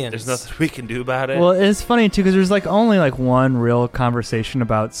there's aliens. There's nothing we can do about it. Well, it's funny too because there's like only like one real conversation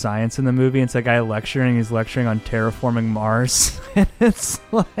about science in the movie. It's a guy lecturing. He's lecturing on terraforming Mars, and it's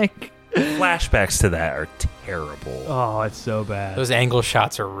like Flashbacks to that are terrible. oh, it's so bad. Those angle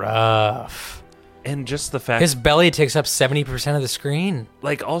shots are rough. And just the fact His belly takes up 70% of the screen.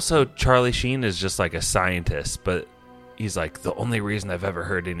 like also Charlie Sheen is just like a scientist, but he's like the only reason I've ever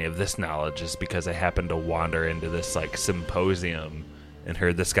heard any of this knowledge is because I happened to wander into this like symposium and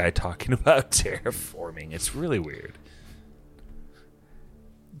heard this guy talking about terraforming. It's really weird.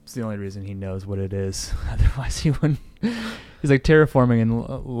 It's the only reason he knows what it is. Otherwise, he wouldn't. He's like terraforming, and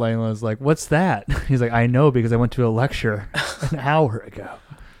Layla's like, "What's that?" He's like, "I know because I went to a lecture an hour ago."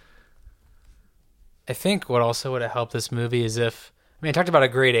 I think what also would have helped this movie is if, I mean, I talked about a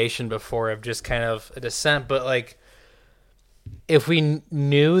gradation before of just kind of a descent, but like if we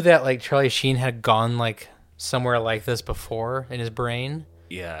knew that like Charlie Sheen had gone like somewhere like this before in his brain,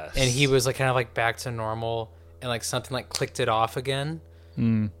 Yes. and he was like kind of like back to normal, and like something like clicked it off again,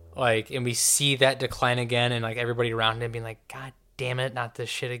 like, and we see that decline again, and like everybody around him being like, God damn it, not this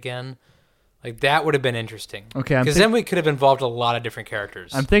shit again. Like that would have been interesting. Okay, because then we could have involved a lot of different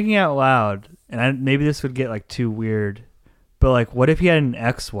characters. I'm thinking out loud, and maybe this would get like too weird, but like, what if he had an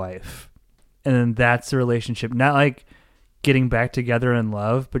ex-wife, and then that's the relationship, not like getting back together in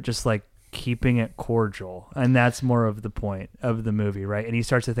love, but just like keeping it cordial, and that's more of the point of the movie, right? And he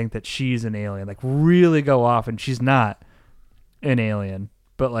starts to think that she's an alien, like really go off, and she's not an alien,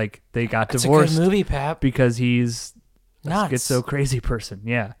 but like they got It's divorced a good movie, Pap. because he's a Nuts. schizo crazy person.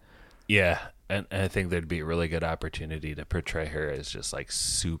 Yeah. Yeah, and I think there'd be a really good opportunity to portray her as just like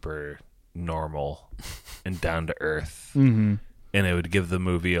super normal and down to earth. Mm-hmm. And it would give the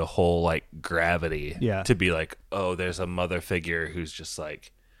movie a whole like gravity. Yeah. To be like, oh, there's a mother figure who's just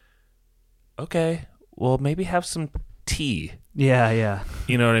like, okay, well, maybe have some tea. Yeah, yeah.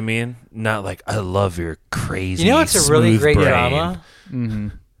 You know what I mean? Not like, I love your crazy. You know what's a really smooth great brain. drama? Mm-hmm.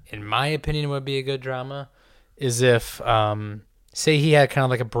 In my opinion, would be a good drama is if, say he had kind of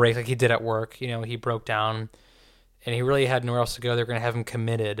like a break like he did at work. You know, he broke down and he really had nowhere else to go. They're going to have him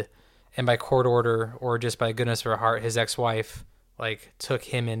committed. And by court order or just by goodness of her heart, his ex-wife like took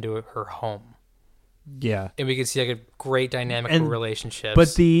him into her home. Yeah. And we could see like a great dynamic And- relationships.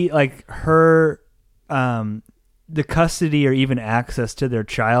 But the like her the custody or even access to their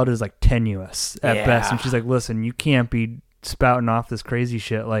child is like tenuous at Yeah. best. And she's like, listen, you can't be spouting off this crazy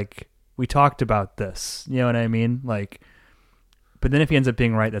shit. Like, we talked about this. You know what I mean? Like, but then if he ends up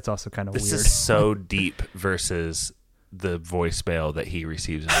being right, that's also kind of This weird. is so deep versus the voicemail that he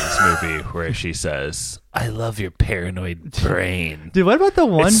receives in this movie where she says, I love your paranoid brain. Dude, what about the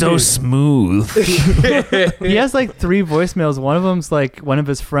one It's so dude? smooth. He has like 3 voicemails. One of them's like one of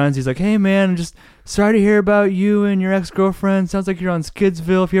his friends. He's like, hey man, I'm just sorry to hear about you and your ex-girlfriend. Sounds like you're on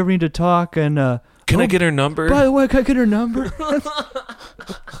Skidsville if you ever need to talk. And Can I get her number? by the way, can I get her number?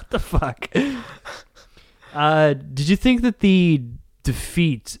 What the fuck? Did you think that the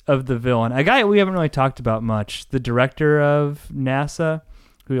defeat of the villain, a guy we haven't really talked about much, the director of NASA,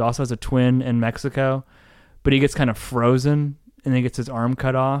 who also has a twin in Mexico, but he gets kind of frozen and then gets his arm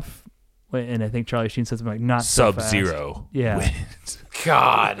cut off, and I think Charlie Sheen says something like, not so fast. Sub-Zero. Yeah. wins.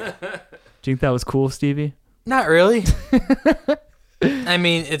 God, Do you think that was cool, Stevie? not really. I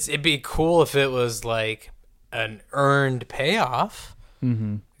mean, it'd be cool if it was like an earned payoff.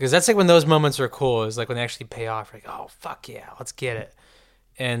 Mm-hmm. Because that's like when those moments are cool, is like when they actually pay off. Like, oh, fuck yeah, let's get it.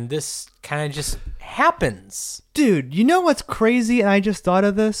 And this kind of just happens. Dude, you know what's crazy? And I just thought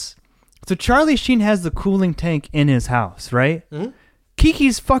of this. So Charlie Sheen has the cooling tank in his house, right? Mm-hmm.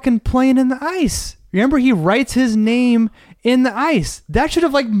 Kiki's fucking playing in the ice. Remember, he writes his name in the ice. That should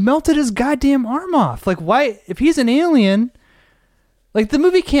have like melted his goddamn arm off. Like, why? If he's an alien, like the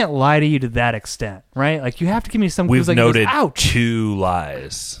movie can't lie to you to that extent, right? Like, you have to give me some. We've clues, like, he goes, noted ouch. 2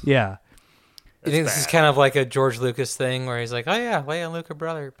 lies. Yeah. You think this is kind of like a George Lucas thing where he's like, oh yeah, Leia and Luke are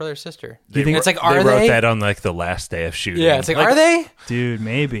brother sister. you think- it's like, They are wrote they? that on like the last day of shooting. Yeah, it's like, are they? Dude,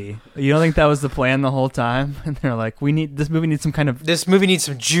 maybe. You don't think that was the plan the whole time? And they're like, this movie needs some kind of, This movie needs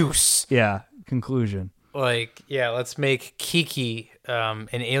some juice. yeah, conclusion. Like, yeah, let's make Kiki an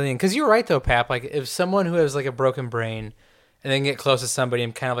alien. Because you're right, though, Pap. Like, if someone who has, like, a broken brain and then get close to somebody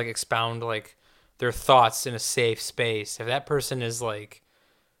and kind of, like, expound, like, their thoughts in a safe space, if that person is, like,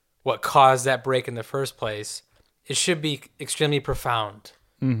 what caused that break in the first place, it should be extremely profound,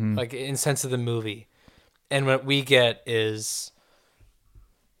 like, in sense of the movie. And what we get is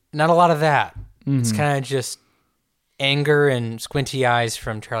not a lot of that. It's kind of just anger and squinty eyes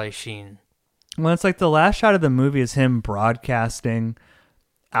from Charlie Sheen. Well, it's like the last shot of the movie is him broadcasting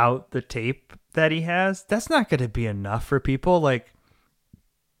out the tape that he has. That's not going to be enough for people. Like,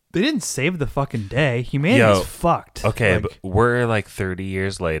 they didn't save the fucking day. Humanity's fucked. Okay, Like, but we're like 30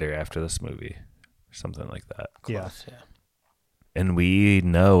 years later after this movie. Or something like that. yeah. Yeah. And we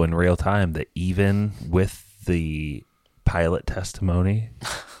know in real time that even with the pilot testimony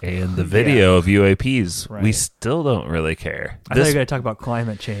and the video of UAPs, we Right. still don't really care. I thought you were going to talk about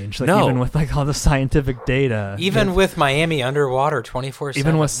climate change. Like, No. even with like all the scientific data. Even with Miami underwater 24/7.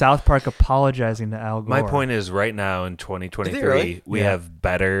 even with South Park apologizing to Al Gore. My point is, right now in 2023, Did they really? we Yeah. have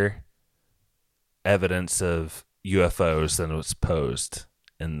better evidence of UFOs than was posed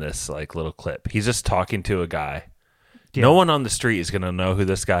in this like little clip. He's just talking to a guy. Yeah. No one on the street is going to know who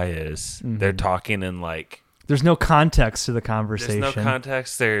this guy is. Mm-hmm. They're talking in like There's no context to the There's conversation. no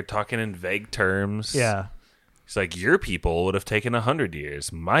context. They're talking in vague terms. Yeah. It's like, your people would have taken 100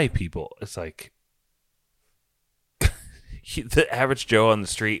 years. My people. It's like, the average Joe on the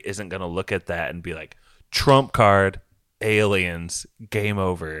street isn't going to look at that and be like, Trump card, aliens, game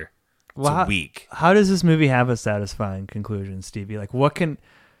over. It's weak. How does this movie have a satisfying conclusion, Stevie? Like, what can,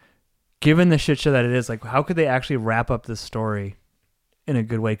 given the shit show that it is, like, how could they actually wrap up this story in a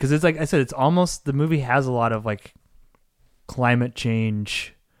good way? Because it's like I said, it's almost, the movie has a lot of like climate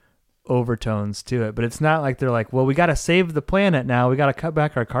change overtones to it, but it's not like they're like, well, we got to save the planet now, we got to cut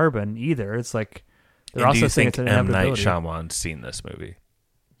back our carbon either. It's like they're also saying it's an M. Night inevitability. Shyamalan's seen this movie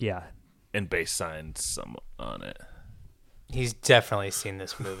Yeah, and based signs some on it? He's definitely seen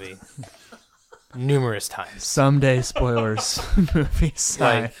this movie numerous times. someday spoilers. Movie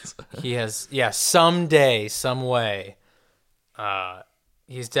science. Like he has, someday, some way.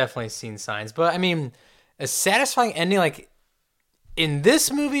 He's definitely seen Signs, but I mean, a satisfying ending, like in this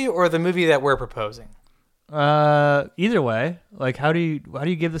movie or the movie that we're proposing. Either way, like how do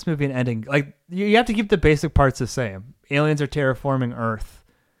you give this movie an ending? Like you have to keep the basic parts the same. Aliens are terraforming Earth.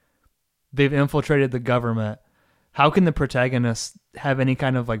 They've infiltrated the government. How can the protagonist have any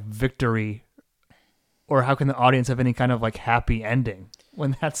kind of like victory, or how can the audience have any kind of like happy ending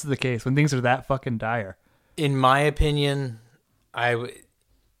when that's the case, when things are that fucking dire? In my opinion,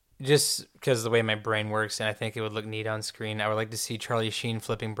 just because of the way my brain works, and I think it would look neat on screen, I would like to see Charlie Sheen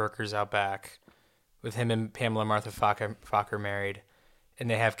flipping burgers out back with him and Pamela Martha Fokker married, and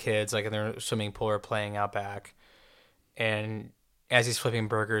they have kids, like in their swimming pool or playing out back. And as he's flipping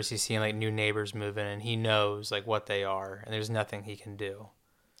burgers, he's seeing like new neighbors move in, and he knows like what they are, and there's nothing he can do.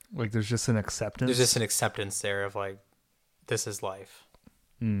 Like there's just an acceptance. There's just an acceptance there of like, this is life.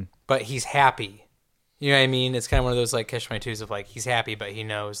 But he's happy. You know what I mean? It's kind of one of those like catch-22s of like, he's happy, but he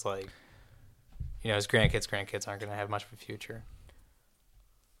knows like, you know, his grandkids aren't going to have much of a future.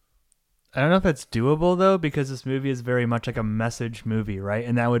 I don't know if that's doable though, because this movie is very much like a message movie, right?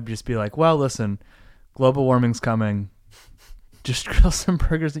 And that would just be like, well, listen, global warming's coming. Just grill some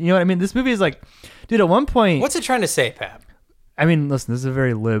burgers. You know what I mean? This movie is like, dude, at one point... What's it trying to say, Pat? I mean, listen, this is a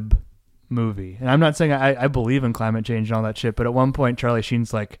very lib movie. And I'm not saying I believe in climate change and all that shit, but at one point, Charlie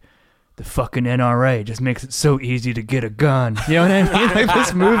Sheen's like, the fucking NRA just makes it so easy to get a gun. You know what I mean? Like,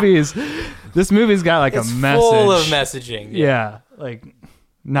 this movie's got like It's a message. full of messaging. Yeah, like,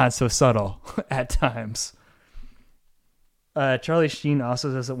 not so subtle at times. Charlie Sheen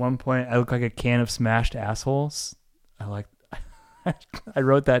also says at one point, I look like a can of smashed assholes. I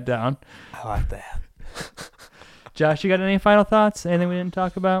wrote that down. I like that. Josh, you got any final thoughts? Anything we didn't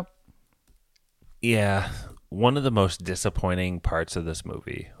talk about? Yeah. One of the most disappointing parts of this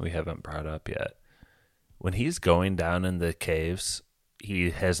movie we haven't brought up yet. When he's going down in the caves,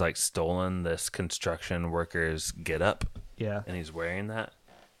 he has like stolen this construction worker's getup. Yeah. And he's wearing that.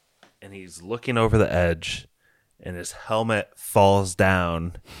 And he's looking over the edge, and his helmet falls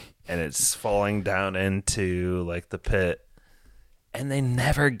down, and it's falling down into like the pit. And they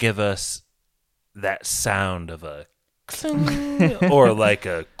never give us that sound of a or like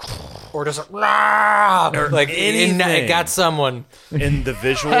a Or just like, or like anything. it got someone. in the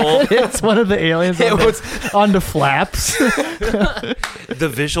visual. It's one of the aliens on the flaps.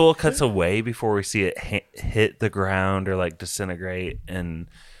 The visual cuts away before we see it hit the ground or like disintegrate, and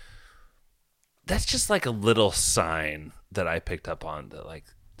that's just like a little sign that I picked up on that like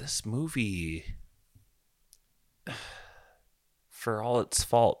this movie, for all its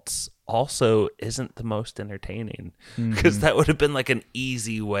faults, also isn't the most entertaining, because that would have been like an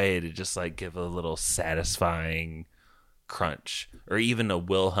easy way to just like give a little satisfying crunch or even a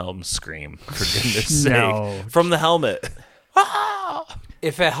Wilhelm scream, for goodness No. sake, from the helmet.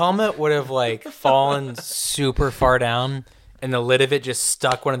 If a helmet would have like fallen super far down and the lid of it just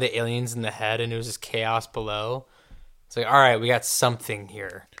stuck one of the aliens in the head and it was just chaos below, it's like, all right, we got something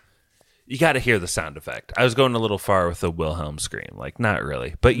here. You got to hear the sound effect. I was going a little far with the Wilhelm scream. Like, not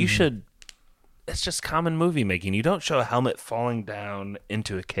really. But you should... It's just common movie making. You don't show a helmet falling down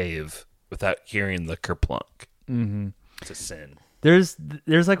into a cave without hearing the kerplunk. Mm-hmm. It's a sin. There's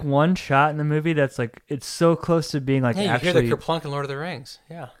like one shot in the movie that's like, it's so close to being like Hey, you actually... hear the kerplunk in Lord of the Rings.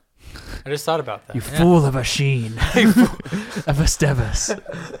 Yeah. I just thought about that. You fool of a Sheen. Of a Stevis.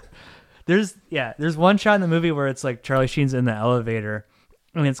 There's one shot in the movie where it's like Charlie Sheen's in the elevator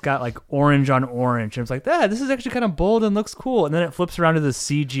and it's got like orange on orange. And it's like, this is actually kind of bold and looks cool. And then it flips around to the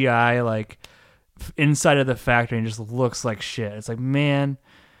CGI like inside of the factory and just looks like shit. It's like, man,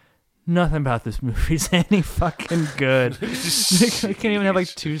 nothing about this movie is any fucking good. I can't even have like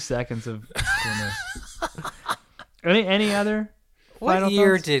 2 seconds of goodness. Any other What final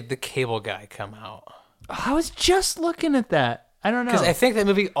year thoughts? did The Cable Guy come out? I was just looking at that. I don't know. Because I think that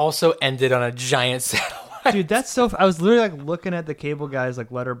movie also ended on a giant satellite. Dude, that's so. I was literally like looking at the Cable Guys like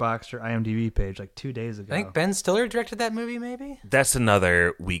Letterboxd or IMDb page like 2 days ago. I think Ben Stiller directed that movie, maybe? That's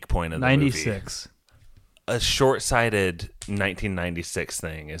another weak point of the movie. 96. A short-sighted 1996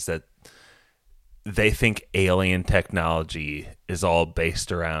 thing is that they think alien technology is all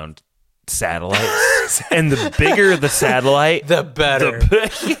based around satellites, and the bigger the satellite, The better.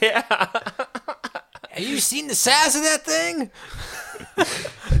 yeah. Have you seen the size of that thing?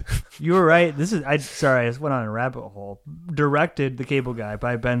 You were right. This is. Sorry, I just went on a rabbit hole. Directed The Cable Guy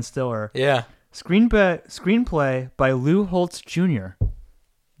by Ben Stiller. Yeah. Screenplay by Lou Holtz Jr.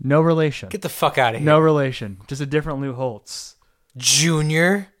 No relation. Get the fuck out of here. No relation. Just a different Lou Holtz.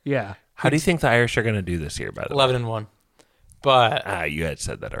 Junior. Yeah. How do you think the Irish are going to do this year, by the way? 11-1. But You had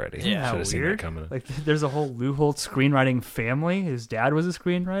said that already. Yeah, Should have seen that weird. coming. Like, there's a whole Lou Holtz screenwriting family. His dad was a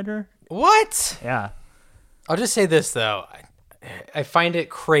screenwriter. what? Yeah. I'll just say this, though. I find it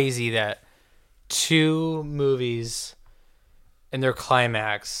crazy that 2 movies in their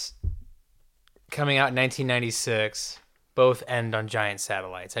climax coming out in 1996 both end on giant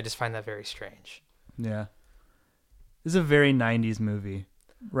satellites. I just find that very strange. Yeah. This is a very 90s movie,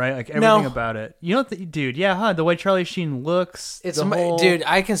 right? Like, everything No. about it. You know, dude, yeah, huh? The way Charlie Sheen looks. It's the whole, dude,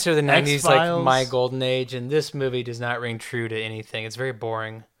 I consider the 90s like X-Files. my golden age, and this movie does not ring true to anything. It's very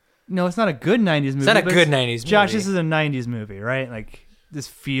boring. No, it's not a good 90s movie. not a but good 90s Josh, movie. this is a 90s movie, right? Like, this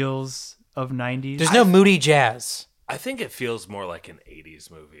feels of 90s. There's no moody jazz. I think it feels more like an 80s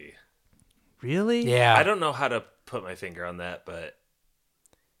movie. Really? Yeah. I don't know how to put my finger on that, but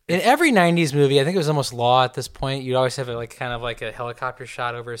In every 90s movie, I think it was almost law at this point. You'd always have like kind of like a helicopter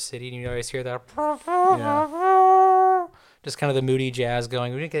shot over a city, and you'd always hear that. Yeah. Just kind of the moody jazz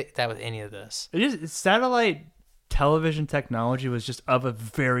going. We didn't get that with any of this. Satellite television technology was just of a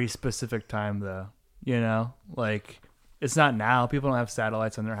very specific time, though. You know? Like, it's not now. People don't have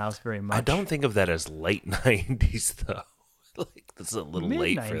satellites in their house very much. I don't think of that as late 90s, though. Like, this is a little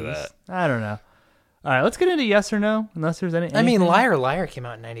late for Mid-90s. that. I don't know. All right, let's get into yes or no, unless there's any. I mean, anything. Liar Liar came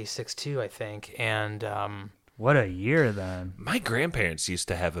out in 96 too, I think. And What a year, then. My grandparents used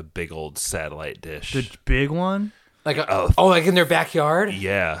to have a big old satellite dish. The big one? like, like in their backyard?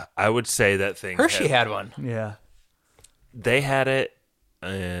 Yeah, I would say that thing. Hershey had one. Yeah. They had it,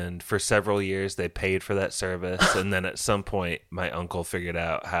 and for several years they paid for that service, and then at some point my uncle figured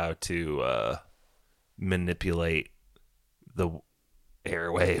out how to manipulate the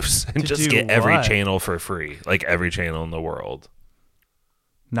airwaves and To just do get every what? channel for free, like every channel in the world.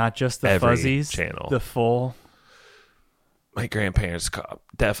 Not just the Every fuzzies. channel. The full. My grandparents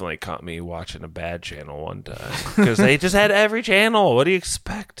definitely caught me watching a bad channel one time because they just had every channel. What do you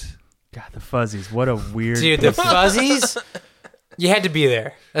expect? God, the fuzzies. What a weird. Dude, the fuzzies, you had to be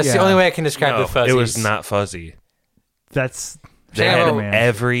there. That's the Yeah. only way I can describe No, the fuzzies. it was not fuzzy. That's. They Channel- had man.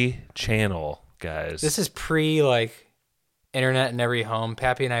 every channel, guys. This is pre like internet in every home.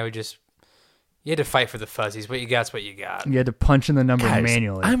 Pappy and I would just, you had to fight for the fuzzies. What you got's what you got. You had to punch in the number Guys,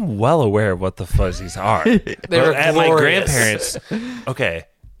 manually. I'm well aware of what the fuzzies are. were But at my glorious. grandparents, okay,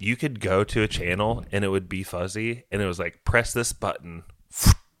 you could go to a channel and it would be fuzzy, and it was like press this button,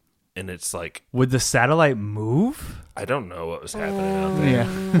 and it's like Would the satellite move? I don't know what was happening out there,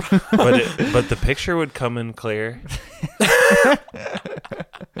 Yeah. but the picture would come in clear.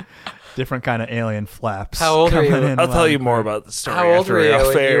 Different kind of alien flaps. How old are you? coming in I'll tell loud. you more about the story How old after were we're you off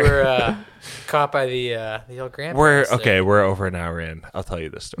when you air. were caught by the old grandparents? We're there? okay. We're over an hour in. I'll tell you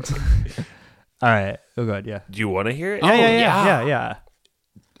the story. All right. Oh, good. Yeah. Do you want to hear it? Yeah.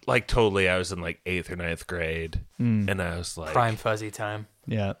 Like totally. I was in like 8th or 9th grade, and I was like, Prime fuzzy time.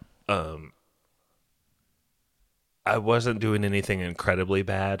 Yeah. I wasn't doing anything incredibly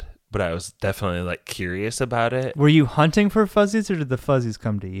bad, but I was definitely like curious about it. Were you hunting for fuzzies, or did the fuzzies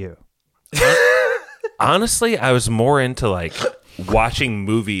come to you? Honestly, I was more into like watching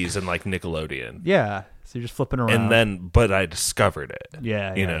movies and like Nickelodeon, Yeah. So you're just flipping around. and then but I discovered it.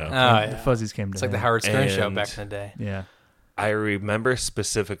 Yeah. you yeah, know. yeah. Oh, The yeah. fuzzies came to It's like the him. Howard Stern show And- back in the day. Yeah. I remember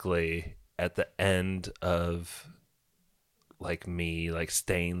specifically at the end of like me like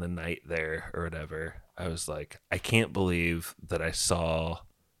staying the night there or whatever, I was like, I can't believe that I saw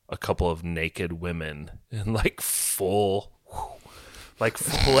a couple of naked women in like full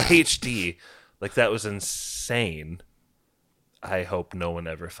HD. Like that was insane. I hope no one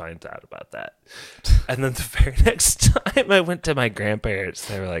ever finds out about that. And then the very next time I went to my grandparents,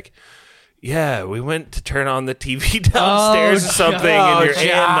 they were like, yeah, we went to turn on the TV downstairs or something, and your aunt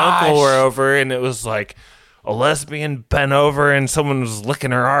and uncle were over, and it was like, a lesbian bent over and someone was licking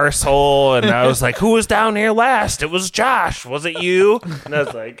her arsehole, and I was like, who was down here last? It was Josh. Was it you? And I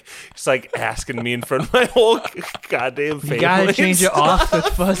was like, it's like asking me in front of my whole goddamn family. You gotta change it off with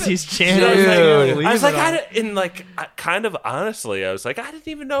Fuzzy's channel. Dude. I was like, kind of honestly, I was like, I didn't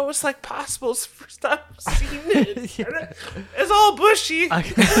even know it was like possible. It's the first time I've seen it. It's all bushy.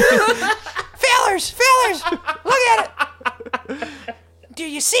 Fellers, look at it. Do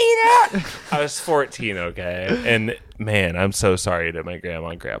you see that? I was 14, okay? And man, I'm so sorry to my grandma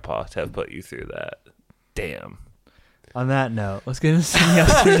and grandpa to have put you through that. Damn. On that note, let's get into some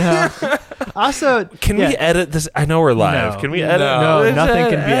yes or no. Also, Can we edit this? I know we're live. No. Can we edit? No, nothing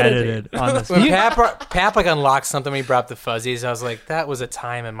can be edited on this. When Pap like unlocked something, when he brought up the fuzzies, I was like, that was a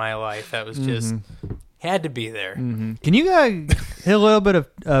time in my life that was just had to be there. Can you guys hit a little bit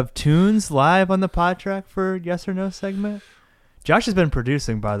of tunes live on the pod track for yes or no segment? Josh has been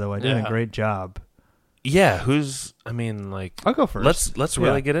producing, by the way, doing a great job. Yeah, I'll go first. let's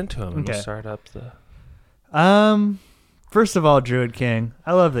really get into him and we'll start up the First of all, Druid King,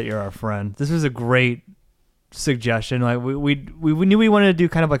 I love that you're our friend. This was a great suggestion. Like we knew we wanted to do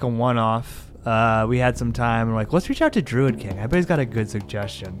kind of like a one-off. We had some time. We're like, let's reach out to Druid King. I bet he's got a good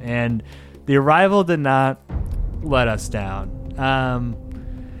suggestion. And the arrival did not let us down.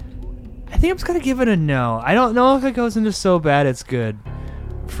 I think I'm just gonna give it a no. I don't know if it goes into so bad it's good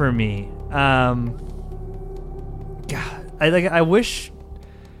for me. God, I wish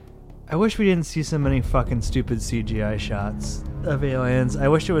we didn't see so many fucking stupid CGI shots of aliens. I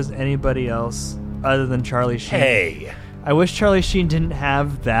wish it was anybody else other than Charlie Sheen. Hey. I wish Charlie Sheen didn't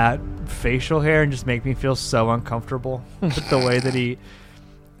have that facial hair and just make me feel so uncomfortable with the way that he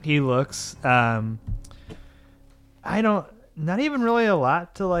looks. Not even really a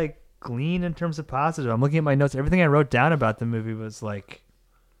lot to like glean in terms of positive. I'm looking at my notes. Everything I wrote down about the movie was like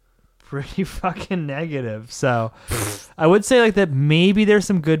pretty fucking negative. So I would say like that maybe there's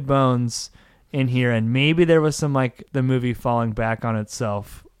some good bones in here, and maybe there was some like the movie falling back on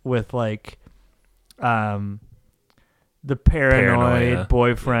itself with like the paranoid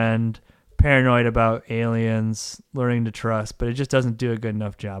boyfriend, paranoid about aliens, learning to trust, but it just doesn't do a good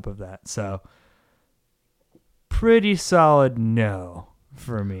enough job of that. So pretty solid no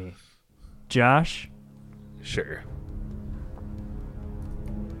for me. Josh? Sure.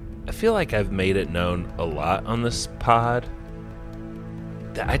 I feel like I've made it known a lot on this pod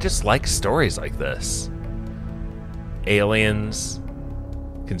that I just like stories like this. Aliens,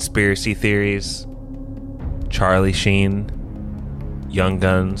 conspiracy theories, Charlie Sheen, Young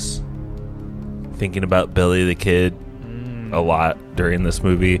Guns, thinking about Billy the Kid a lot during this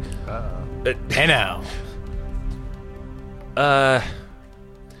movie. Hey now.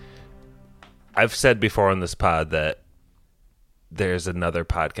 I've said before on this pod that there's another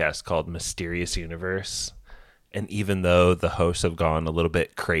podcast called Mysterious Universe, and even though the hosts have gone a little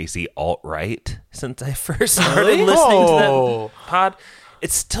bit crazy alt-right since I first started listening to that pod,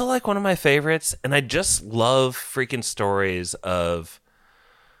 it's still like one of my favorites, and I just love freaking stories of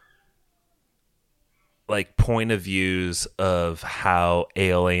like point of views of how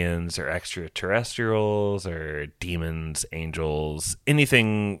aliens or extraterrestrials or demons, angels,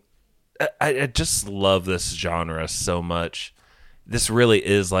 anything. I just love this genre so much. This really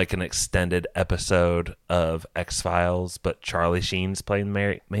is like an extended episode of X-Files, but Charlie Sheen's playing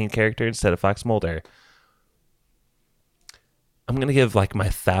the main character instead of Fox Mulder. I'm going to give like my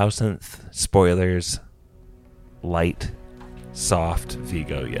 1000th spoilers light, soft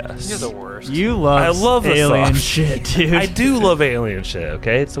Vigo yes. You're the worst. You love, I love the alien soft shit, dude. I do love alien shit,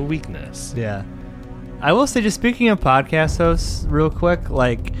 okay? It's a weakness. Yeah. I will say, just speaking of podcast hosts real quick,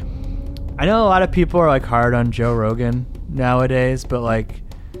 like, I know a lot of people are like hard on Joe Rogan nowadays, but like,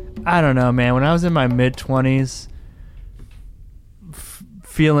 I don't know, man. When I was in my mid-20s,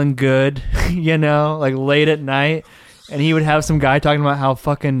 feeling good, you know, like late at night, and he would have some guy talking about how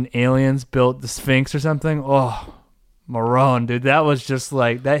fucking aliens built the Sphinx or something. Oh, Marone, dude, that was just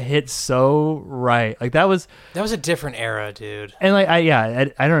like, that hit so right. Like that was a different era, dude. And like,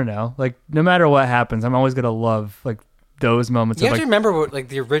 I don't know. Like, no matter what happens, I'm always gonna love like those moments. You of have like, to remember what, like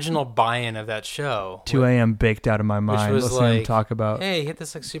the original buy-in of that show. 2 a.m. baked out of my mind. Which was listening to like, him talk about. Hey, hit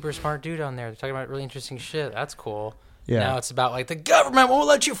this like super smart dude on there. They're talking about really interesting shit. That's cool. Yeah. Now it's about like the government won't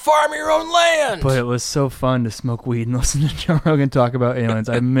let you farm your own land. But it was so fun to smoke weed and listen to Joe Rogan talk about aliens.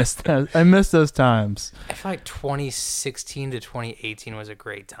 I missed that. I missed those times. I feel like 2016 to 2018 was a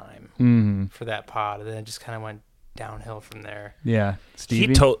great time for that pod, and then it just kind of went downhill from there. Yeah, Stevie?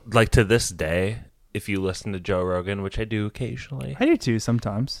 He told, like, to this day, if you listen to Joe Rogan, which I do occasionally, I do too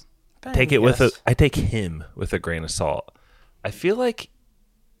sometimes. I take him with a grain of salt. I feel like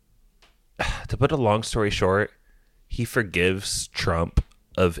to put a long story short, he forgives Trump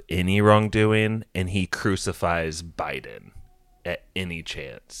of any wrongdoing and he crucifies Biden at any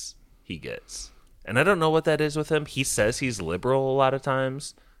chance he gets. And I don't know what that is with him. He says he's liberal a lot of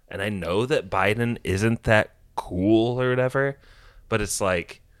times, and I know that Biden isn't that cool or whatever, but it's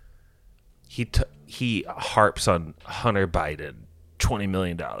like he harps on Hunter Biden, $20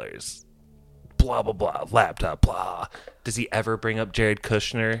 million, blah, blah, blah, laptop, blah. Does he ever bring up Jared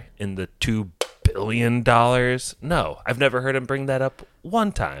Kushner in the $2 billion? No, I've never heard him bring that up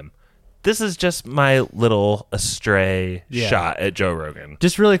one time. This is just my little astray shot at Joe Rogan.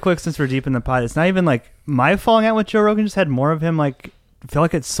 Just really quick, since we're deep in the pod, it's not even like my falling out with Joe Rogan. Just had more of him. Like, I feel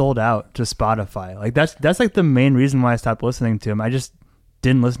like it's sold out to Spotify. Like that's like the main reason why I stopped listening to him. I just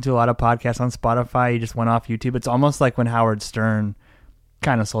didn't listen to a lot of podcasts on Spotify. He just went off YouTube. It's almost like when Howard Stern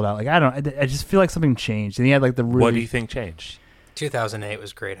kind of sold out. Like I just feel like something changed. And he had like the really. What do you think changed? 2008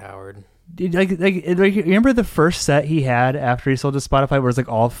 was great, Howard. Like, you remember the first set he had after he sold to Spotify, where it's like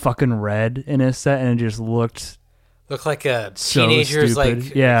all fucking red in his set, and it just looked like a so teenager's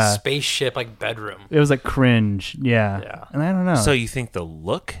stupid. like spaceship like bedroom. It was like cringe, yeah. And I don't know. So you think the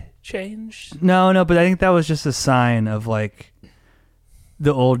look changed? No, but I think that was just a sign of like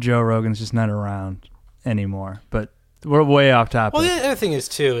the old Joe Rogan's just not around anymore. But we're way off topic. Well, the other thing is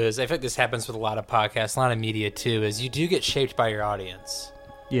too is I think this happens with a lot of podcasts, a lot of media too. Is you do get shaped by your audience.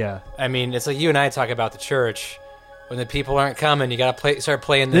 Yeah. I mean, it's like you and I talk about the church. When the people aren't coming, you gotta start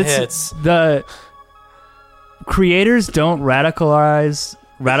playing the hits. The creators don't radicalize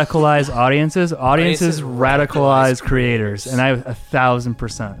audiences. Audiences radicalize creators, and I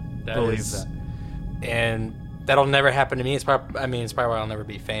 1,000% believe that. And that'll never happen to me. It's probably why I'll never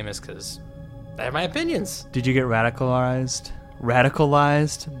be famous, because I have my opinions. Did you get radicalized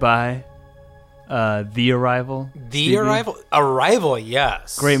by The Arrival? Arrival,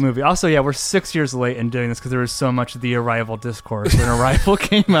 yes. Great movie. Also, yeah, we're 6 years late in doing this because there was so much The Arrival discourse when Arrival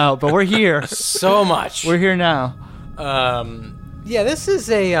came out, but we're here. So much. We're here now. Yeah, this is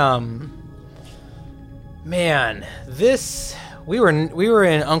a man. This we were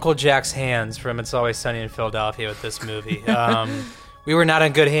in Uncle Jack's hands from It's Always Sunny in Philadelphia with this movie. We were not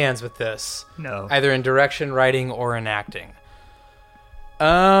in good hands with this. No. Either in direction, writing, or in acting.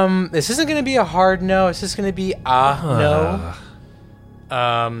 This isn't going to be a hard no. It's just going to be no.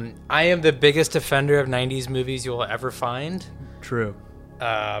 I am the biggest offender of 90s movies you will ever find. True.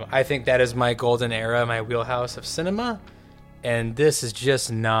 I think that is my golden era, my wheelhouse of cinema, and this is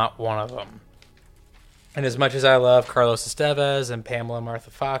just not one of them. And as much as I love Carlos Estevez and Pamela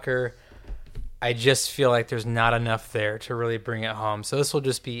Martha Fokker, I just feel like there's not enough there to really bring it home. So this will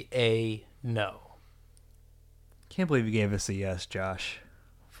just be a no. Can't believe you gave us a yes, Josh.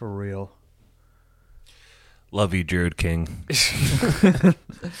 For real. Love you, Jared King.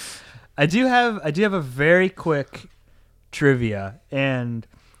 I do have a very quick trivia, and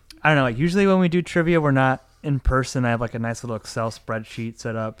I don't know, like usually when we do trivia we're not in person. I have like a nice little Excel spreadsheet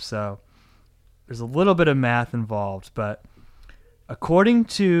set up, so there's a little bit of math involved, but according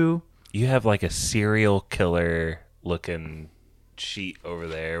to You have like a serial killer looking sheet over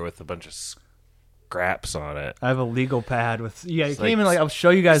there with a bunch of scraps on it. I have a legal pad with you can't like, even I'll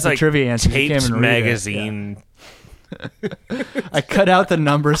show you guys the like trivia answer. You can't Tapes even read magazine. it. Yeah. I cut out the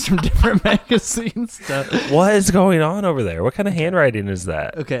numbers from different magazines. What is going on over there? What kind of handwriting is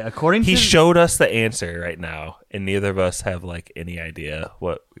that? Okay, according He to showed us the answer right now, and neither of us have like any idea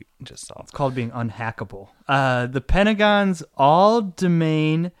what we just saw. It's called being unhackable. The Pentagon's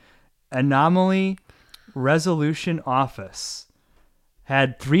All-Domain Anomaly Resolution Office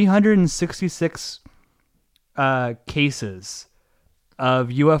had 366 cases of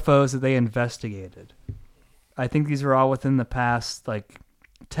UFOs that they investigated. I think these are all within the past like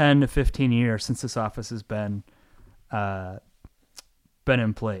 10 to 15 years since this office has been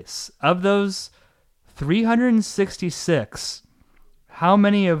in place. Of those 366, how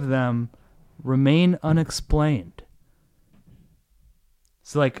many of them remain unexplained?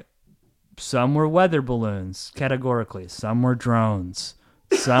 So like some were weather balloons categorically, some were drones,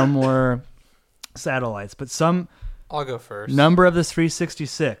 some were satellites, but some I'll go first. number of the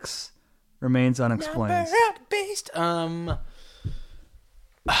 366 remains unexplained. Based. When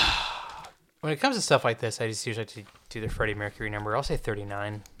it comes to stuff like this, I just usually like to do the Freddie Mercury number. I'll say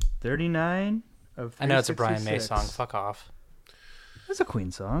 39. 39 of 366. I know it's a Brian May song. Fuck off. It's a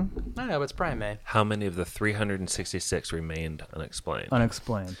Queen song. I know, but it's Brian May. How many of the 366 remained unexplained?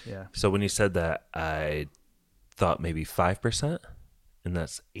 Unexplained, yeah. So when you said that, I thought maybe 5%, and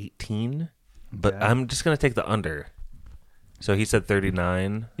that's 18. But Okay. I'm just going to take the under. So he said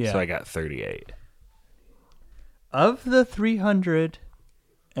 39, Yeah. so I got 38. Of the 300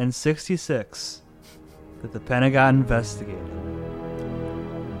 $1,000,066 that the Pentagon investigated.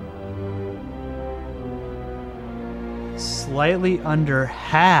 Slightly under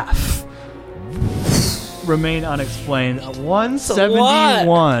half remain unexplained.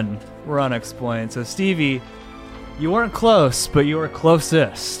 171 were unexplained. So, Stevie, you weren't close, but you were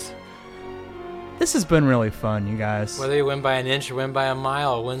closest. This has been really fun, you guys. Whether you win by an inch or win by a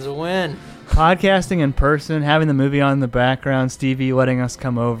mile, a win's a win. Podcasting in person, having the movie on in the background, Stevie letting us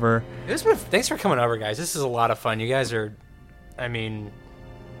come over. Thanks for coming over, guys. This is a lot of fun. You guys are,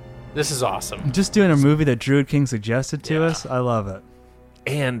 this is awesome. Just doing a movie that Druid King suggested to us. I love it.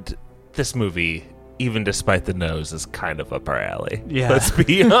 And this movie, even despite the nose, is kind of up our alley. Yeah. Let's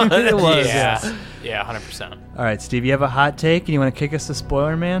be honest. It was. Yeah, 100%. All right, Steve, you have a hot take and you want to kick us to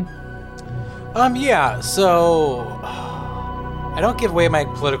Spoiler Man? So I don't give away my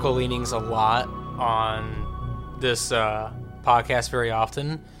political leanings a lot on this podcast very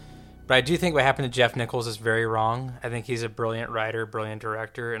often, but I do think what happened to Jeff Nichols is very wrong. I think he's a brilliant writer, brilliant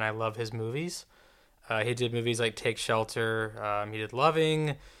director, and I love his movies. He did movies like Take Shelter, he did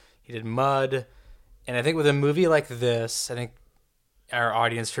Loving, he did Mud, and I think with a movie like this, I think our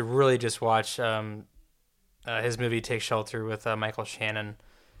audience should really just watch his movie Take Shelter with Michael Shannon.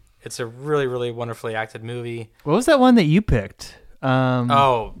 It's a really, really wonderfully acted movie. What was that one that you picked?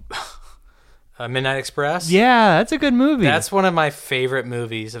 Midnight Express? Yeah, that's a good movie. That's one of my favorite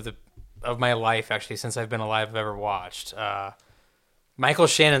movies of my life, actually, since I've been alive I've ever watched. Michael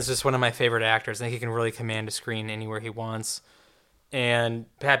Shannon's just one of my favorite actors. I think he can really command a screen anywhere he wants. And,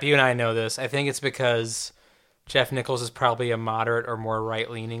 Pap, you and I know this. I think it's because Jeff Nichols is probably a moderate or more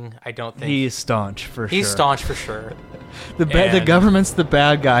right-leaning. I don't think... He's staunch, for sure. He's staunch, for sure. The government's the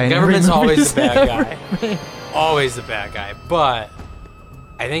bad guy. The government's always the bad guy. Always the bad guy. But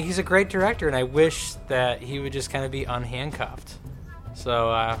I think he's a great director, and I wish that he would just kind of be unhandcuffed. So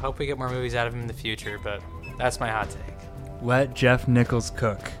I hope we get more movies out of him in the future, but that's my hot take. Let Jeff Nichols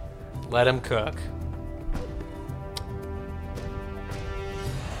cook. Let him cook.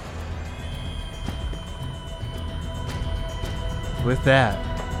 With that,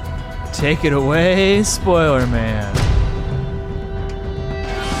 take it away, Spoiler Man.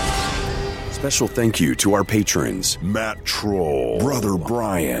 Special thank you to our patrons: Matt Troll, Brother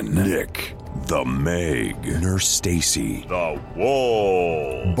Brian, Nick, The Meg, Nurse Stacy, The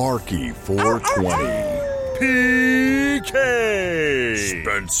Wall, Barky 420, PK,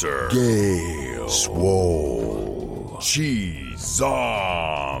 Spencer, Gale, Swole, Cheese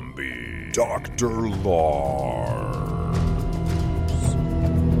Zombie, Dr. Lars,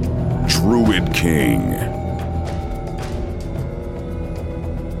 Druid King.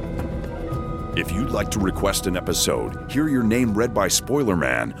 If you'd like to request an episode, hear your name read by Spoiler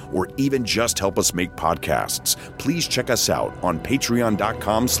Man, or even just help us make podcasts, please check us out on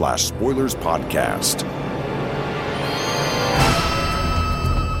patreon.com/spoilerspodcast.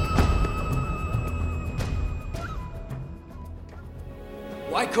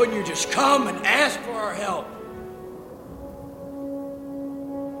 Why couldn't you just come and ask for our help?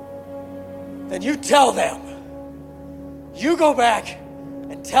 Then you tell them. You go back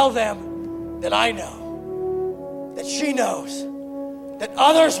and tell them that I know, that she knows, that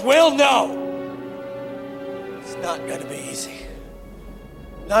others will know. It's not going to be easy.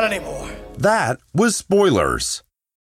 Not anymore. That was Spoilers.